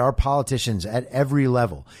shame that our politicians at every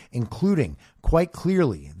level, including quite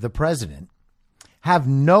clearly the president, have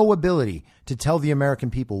no ability to tell the American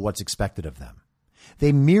people what's expected of them.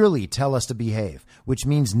 They merely tell us to behave, which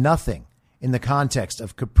means nothing in the context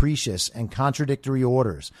of capricious and contradictory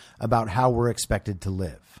orders about how we're expected to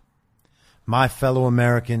live. My fellow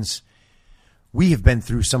Americans, we have been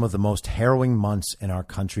through some of the most harrowing months in our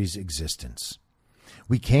country's existence.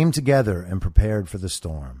 We came together and prepared for the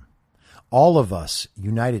storm. All of us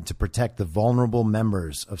united to protect the vulnerable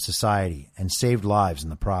members of society and saved lives in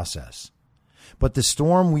the process. But the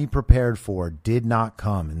storm we prepared for did not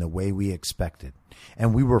come in the way we expected,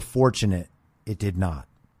 and we were fortunate it did not.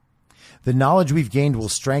 The knowledge we've gained will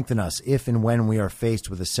strengthen us if and when we are faced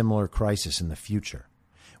with a similar crisis in the future.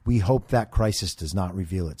 We hope that crisis does not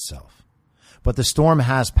reveal itself. but the storm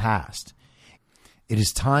has passed. It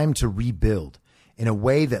is time to rebuild in a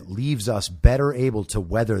way that leaves us better able to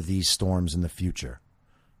weather these storms in the future.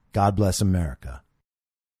 God bless America.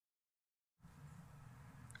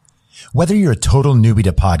 Whether you're a total newbie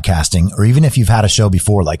to podcasting or even if you've had a show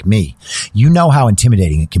before like me, you know how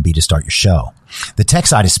intimidating it can be to start your show. The tech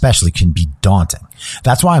side especially can be daunting.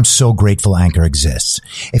 That's why I'm so grateful Anchor exists.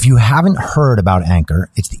 If you haven't heard about Anchor,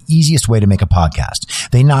 it's the easiest way to make a podcast.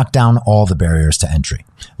 They knock down all the barriers to entry.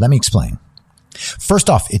 Let me explain. First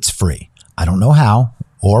off, it's free. I don't know how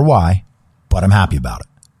or why, but I'm happy about it.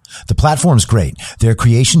 The platform's great. There are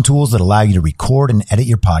creation tools that allow you to record and edit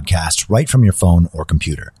your podcast right from your phone or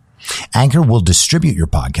computer. Anchor will distribute your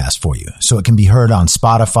podcast for you so it can be heard on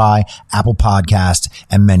Spotify, Apple Podcasts,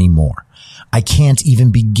 and many more. I can't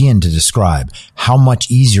even begin to describe how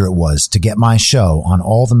much easier it was to get my show on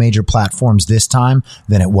all the major platforms this time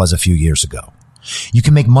than it was a few years ago. You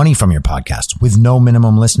can make money from your podcast with no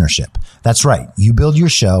minimum listenership. That's right. You build your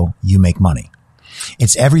show, you make money.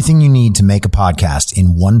 It's everything you need to make a podcast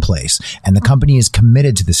in one place, and the company is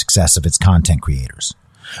committed to the success of its content creators.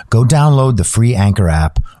 Go download the free Anchor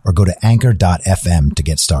app or go to anchor.fm to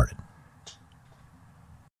get started.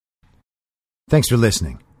 Thanks for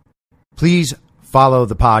listening. Please follow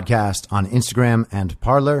the podcast on Instagram and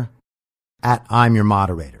Parler at I'm Your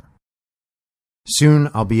Moderator. Soon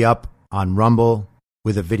I'll be up on Rumble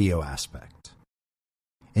with a video aspect.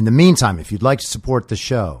 In the meantime, if you'd like to support the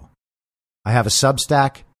show, I have a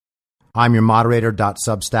Substack,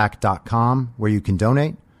 imyourmoderator.substack.com, where you can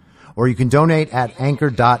donate. Or you can donate at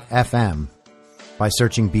anchor.fm by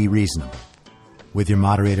searching Be Reasonable with your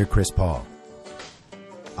moderator, Chris Paul.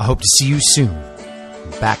 I hope to see you soon.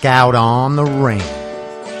 Back out on the range.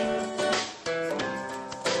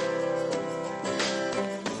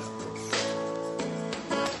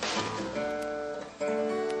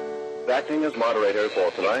 Acting as moderator for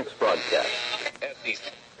tonight's broadcast.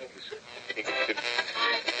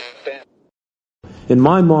 In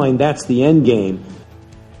my mind, that's the end game.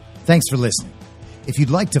 Thanks for listening. If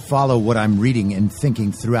you'd like to follow what I'm reading and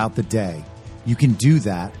thinking throughout the day, you can do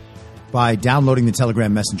that by downloading the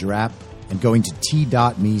Telegram Messenger app and going to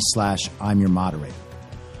t.me/I'm your moderator.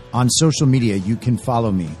 On social media, you can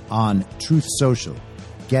follow me on Truth Social,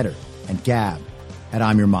 Getter, and Gab at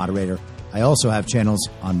I'm your moderator. I also have channels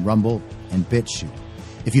on Rumble and BitChute.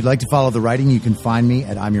 If you'd like to follow the writing, you can find me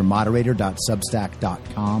at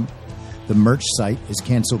imyourmoderator.substack.com. The merch site is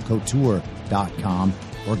cancelcouture.com.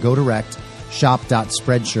 Or go direct,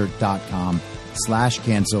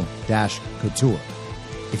 shop.spreadshirt.com/cancel-couture.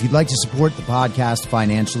 If you'd like to support the podcast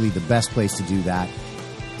financially, the best place to do that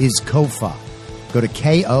is Ko-Fi. Go to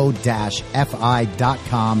ko-fi.com/I'm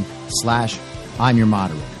your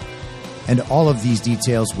moderator. And all of these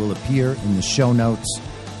details will appear in the show notes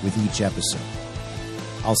with each episode.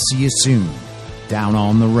 I'll see you soon down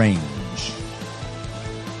on the range.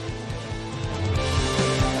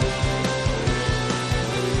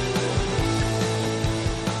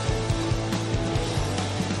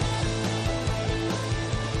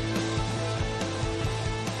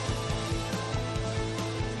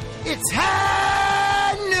 It's happening!